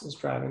loss is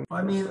driving.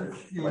 I mean,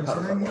 you see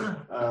that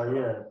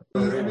here?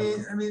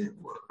 I mean,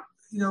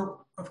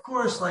 of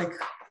course, like,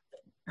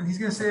 and he's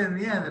going to say in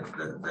the end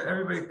that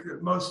everybody,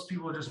 most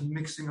people are just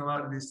mixing a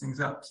lot of these things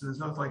up. So there's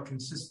no like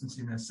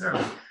consistency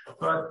necessarily.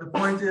 But the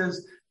point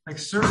is, like,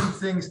 certain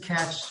things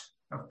catch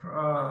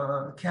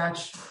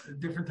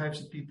different types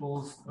of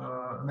people's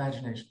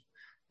imagination,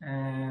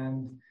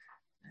 and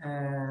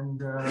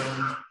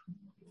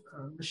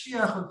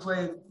Mashiach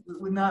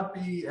would not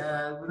be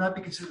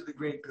considered the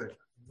great good.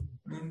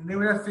 I mean, they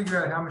would have to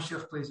figure out how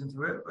Mashiach plays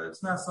into it, but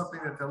it's not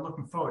something that they're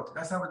looking forward to.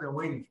 That's not what they're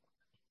waiting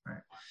for,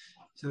 right?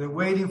 So they're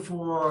waiting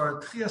for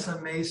Tchias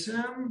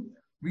HaMesim,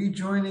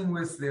 rejoining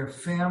with their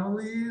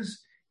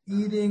families,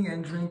 eating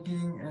and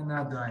drinking and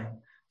not dying.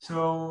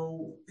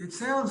 So it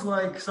sounds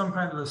like some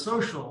kind of a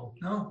social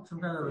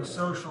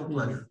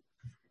pleasure.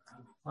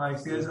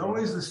 Like there's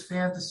always this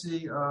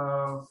fantasy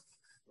of,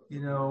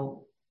 there's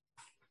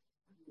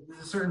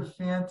a certain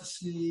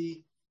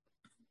fantasy,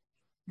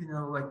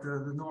 like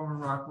the Norman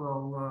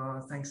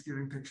Rockwell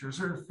Thanksgiving picture, a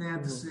certain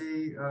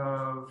fantasy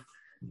of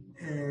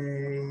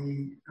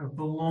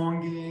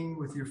belonging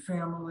with your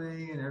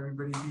family and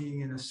everybody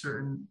being in a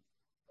certain,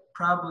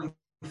 probably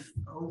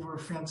over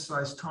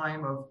fantasized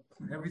time of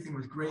everything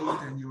was great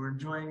and you were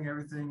enjoying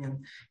everything.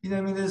 And,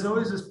 there's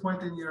always this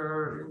point in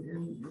your,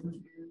 in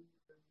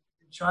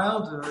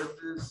childhood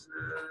is,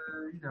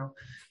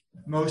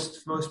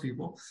 most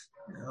people,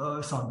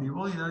 some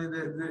people,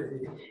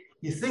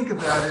 you think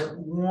about it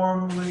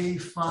warmly,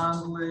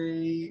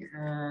 fondly,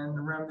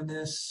 and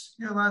reminisce.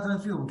 A lot of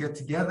times people get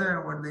together,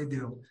 and what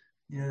do?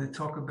 They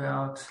talk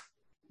about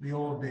the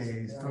old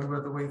days, talk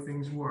about the way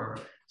things were.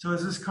 So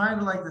it's this kind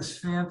of like this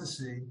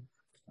fantasy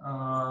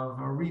of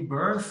a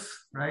rebirth,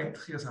 right?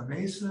 Tchias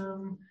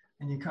HaMesim,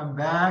 and you come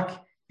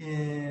back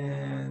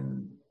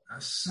in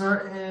a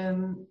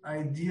certain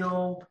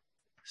ideal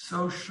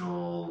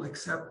social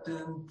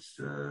acceptance,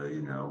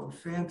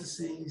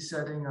 fantasy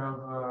setting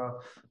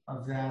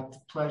of that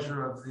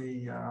pleasure of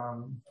the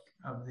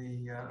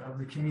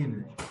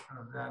community,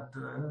 of that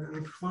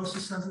the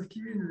closest sense of the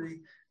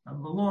community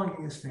of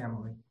belonging is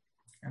family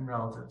and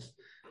relatives.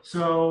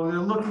 So they're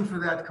looking for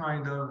that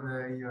kind of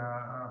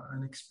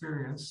an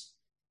experience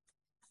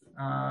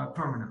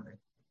permanently,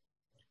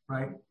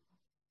 right?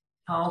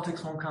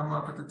 Politics won't come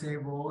up at the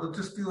table. It'll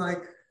just be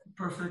like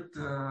perfect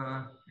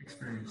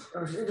experience.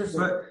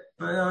 But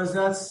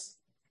that's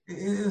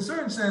in a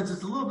certain sense,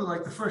 it's a little bit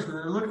like the first, but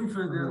they're looking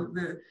for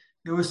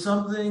there was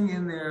something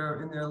in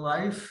their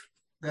life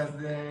that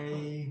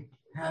they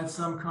had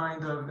some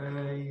kind of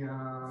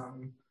a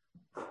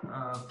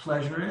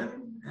pleasure in,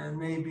 and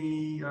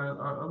maybe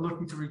are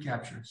looking to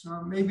recapture.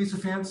 So maybe it's a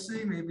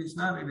fantasy, maybe it's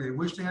not. Maybe they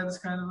wish they had this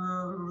kind of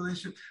a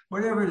relationship.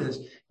 Whatever it is,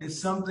 it's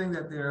something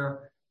that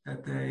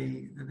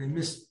they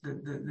missed,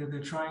 that they're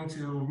trying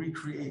to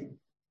recreate.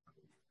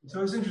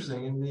 So it's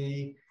interesting.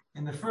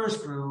 In the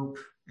first group,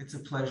 it's a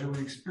pleasurable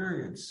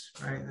experience,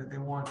 right? That they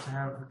want to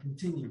have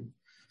continue.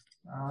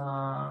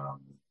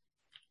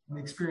 And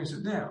experience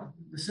it now.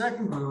 The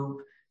second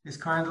group is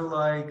kind of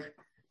like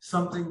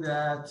something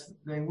that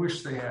they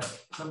wish they had,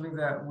 something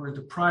that we're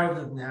deprived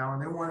of now,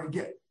 and they want to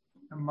get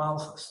the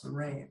malchus, the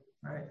reign,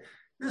 right?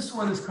 This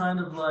one is kind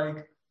of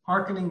like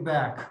hearkening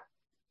back.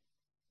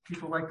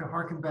 People like to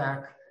hearken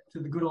back to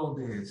the good old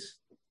days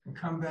and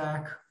come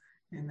back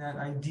in that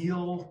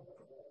ideal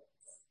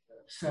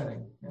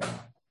setting,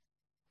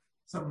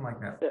 something like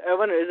that. I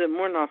wonder, is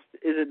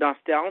it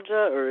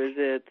nostalgia or is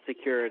it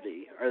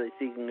security? Are they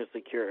seeking a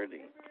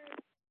security?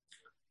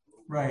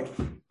 Right.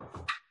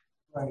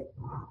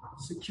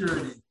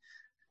 Security.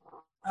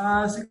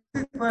 It's a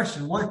good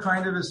question. What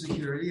kind of a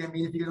security? I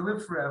mean, if you're going to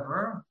live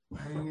forever,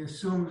 you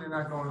assume they're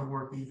not going to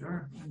work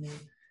either. I mean,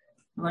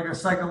 like a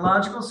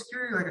psychological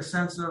security, like a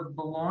sense of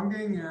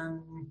belonging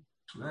and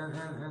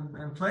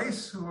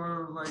place,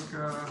 or like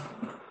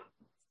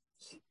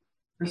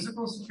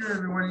physical security?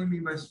 I mean, what do you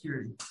mean by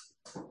security?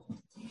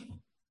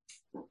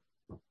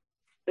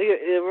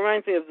 It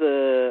reminds me of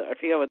I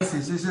forget what. It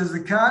says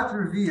the kat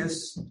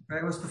revius,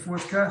 right? What's the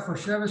fourth kat?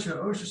 Choshevet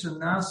she'oshes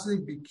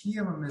nasig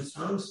b'kiyam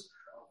hamitzvos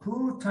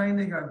hu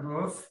tainig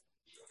agrof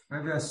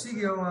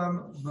v'asigi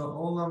olam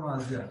v'olam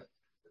hazeh.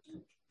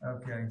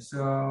 Okay,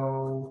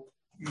 so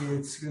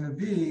it's going to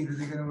be that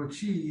they're going to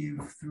achieve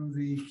through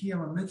the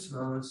kiyam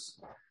mitzvos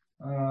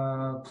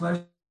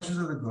pleasures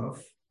of the guf,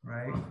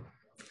 right,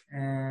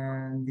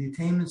 and the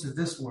attainments of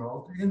this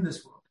world in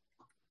this world.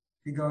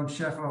 You go in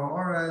Shefa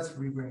Ha'oretz,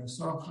 we bring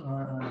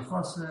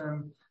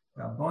Nefosim,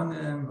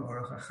 Rabbonim,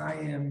 Orach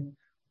HaChaim,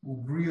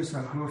 Ubrius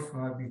HaGuf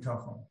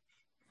HaBitachon.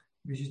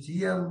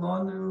 V'shetiye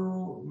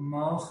lanu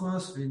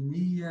malchus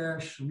v'niyeh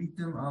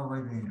shlitim al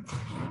leivenu.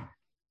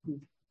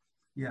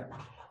 Yeah.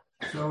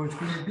 So it's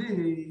going to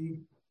be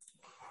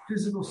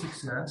physical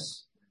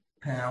success,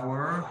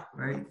 power,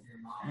 right,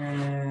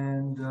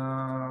 and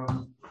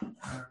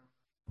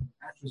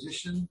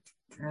acquisition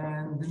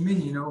and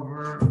dominion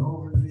over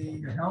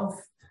the health,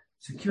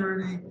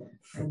 security,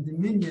 and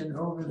dominion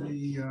over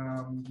the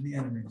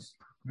enemies.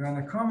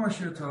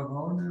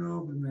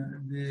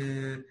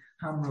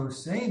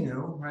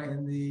 Hamroseinu, right,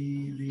 and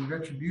the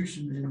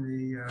retribution in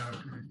the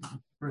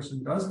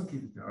person doesn't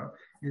keep the Torah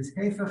is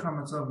Hefech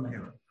HaMatzav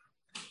Meila.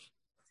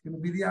 It's going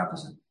to be the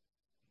opposite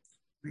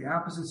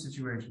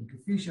situation.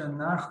 Kefisha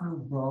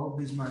Nachnu Bo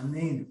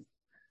Bizmanenu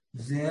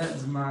Zeh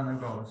Zman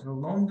Agos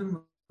V'Lomdim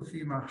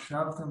L'Fi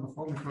Machshavtam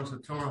B'Chol Mikros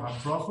HaTorah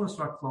HaBrachos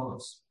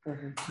VaKlolos.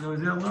 So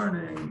they're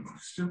learning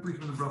simply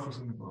from the brachos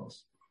and the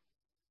klolos.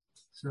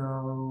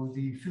 So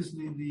the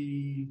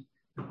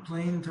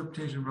plain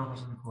interpretation of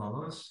brachos and the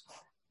klolos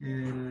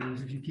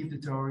is if you keep the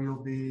Torah,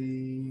 you'll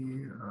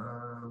be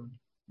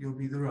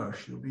the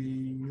rush.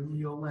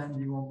 You'll lend,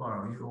 you won't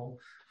borrow. You'll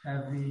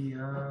have the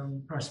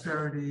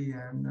prosperity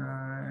and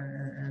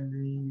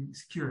the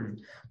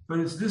security. But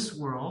it's this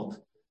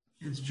world.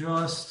 It's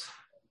just.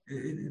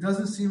 It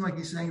doesn't seem like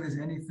he's saying there's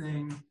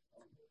anything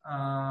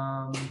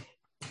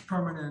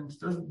permanent.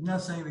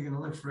 Not saying they're going to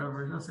live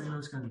forever. He's not saying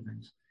those kinds of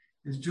things.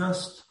 It's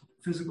just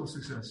physical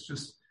success.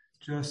 Just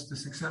the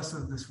success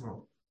of this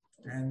world.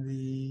 And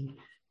the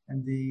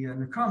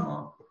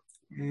Nekama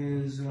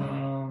is the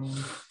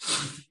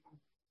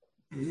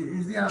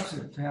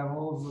opposite, to have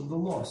all of the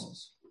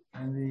losses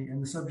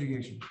and the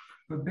subjugation.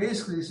 But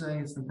basically he's saying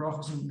it's the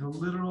brachos and the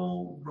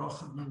literal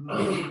brachos, the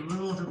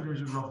literal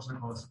interpretation of brachos and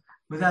klolos.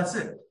 But that's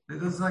it. It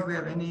doesn't like they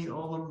have any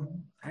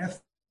olam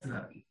after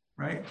that,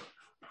 right?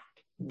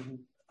 Mm-hmm.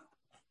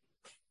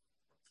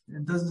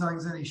 It doesn't sound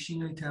like there's any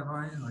shinoi teva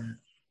or anything like that.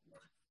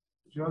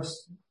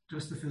 Just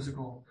the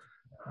physical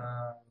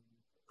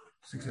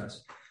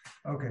success.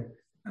 Okay,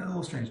 a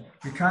little strange.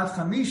 Bikat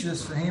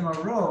chamishas v'hem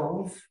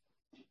arov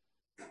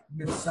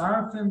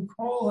mitzarfim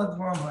kol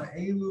hadvarim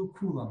ha'elu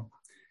kulam.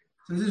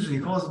 So this is he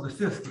calls it the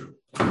fifth group.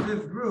 The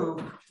fifth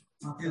group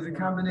is a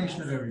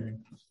combination of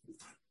everything,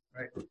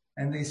 right?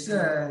 And they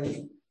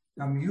say,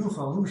 okay,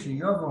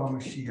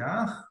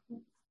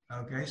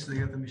 so they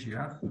got the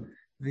Mashiach.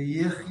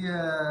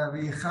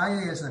 V'yichaya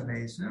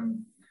yesabesim,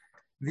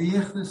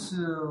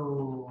 v'yichnesu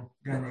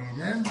gan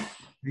eden,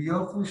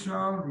 v'yochlu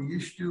sham,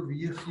 v'yishtu,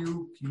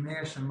 v'yichyu,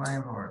 kimei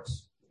shamayim ha'aretz.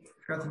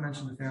 Forgot to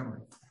mention the family,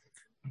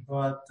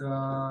 but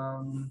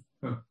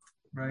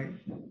right,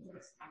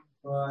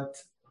 but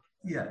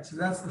yeah. So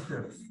that's the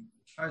fifth.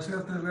 All right,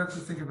 so we have to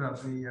think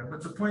about the.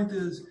 But the point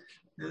is,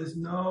 there's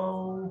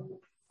no.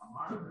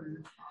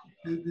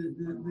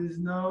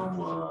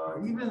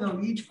 Even though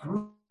each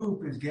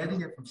group is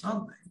getting it from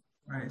something,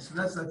 right? So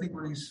that's, I think,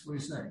 what he's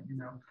saying.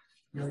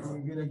 You're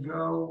going to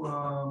go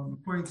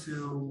according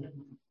to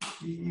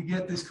you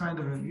get this kind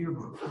of an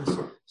yearbook because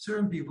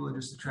certain people are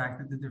just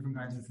attracted to different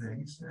kinds of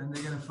things, and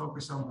they're going to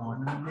focus on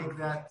one and make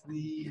that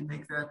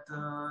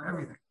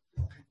everything.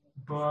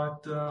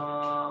 But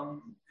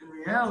in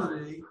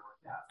reality,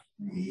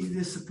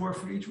 there's support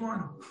for each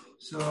one,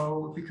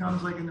 so it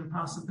becomes like an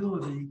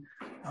impossibility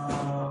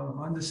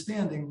of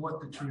understanding what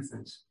the truth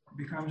is. It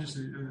becomes just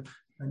an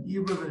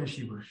Ibra and a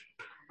Shibush.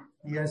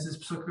 He has his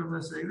psukim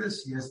that say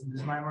this, he has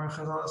his Maimar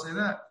Chazal say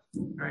that,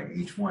 right?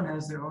 Each one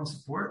has their own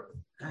support,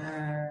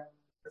 and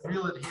the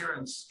real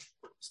adherents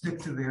stick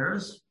to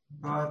theirs,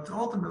 but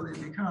ultimately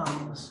it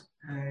becomes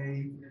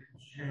a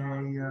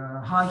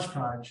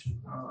hodgepodge.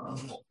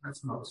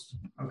 That's most,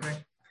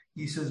 okay?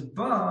 He says,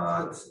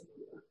 but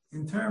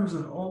in terms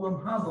of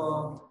Olam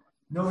Haba,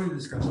 nobody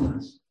discusses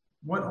this.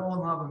 What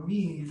Olam Haba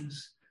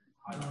means,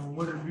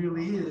 what it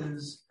really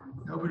is,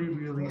 nobody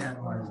really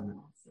analyzes it.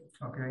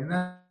 Okay, and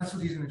that's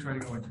what he's going to try to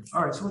go into.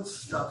 All right, so let's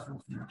stop from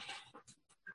now.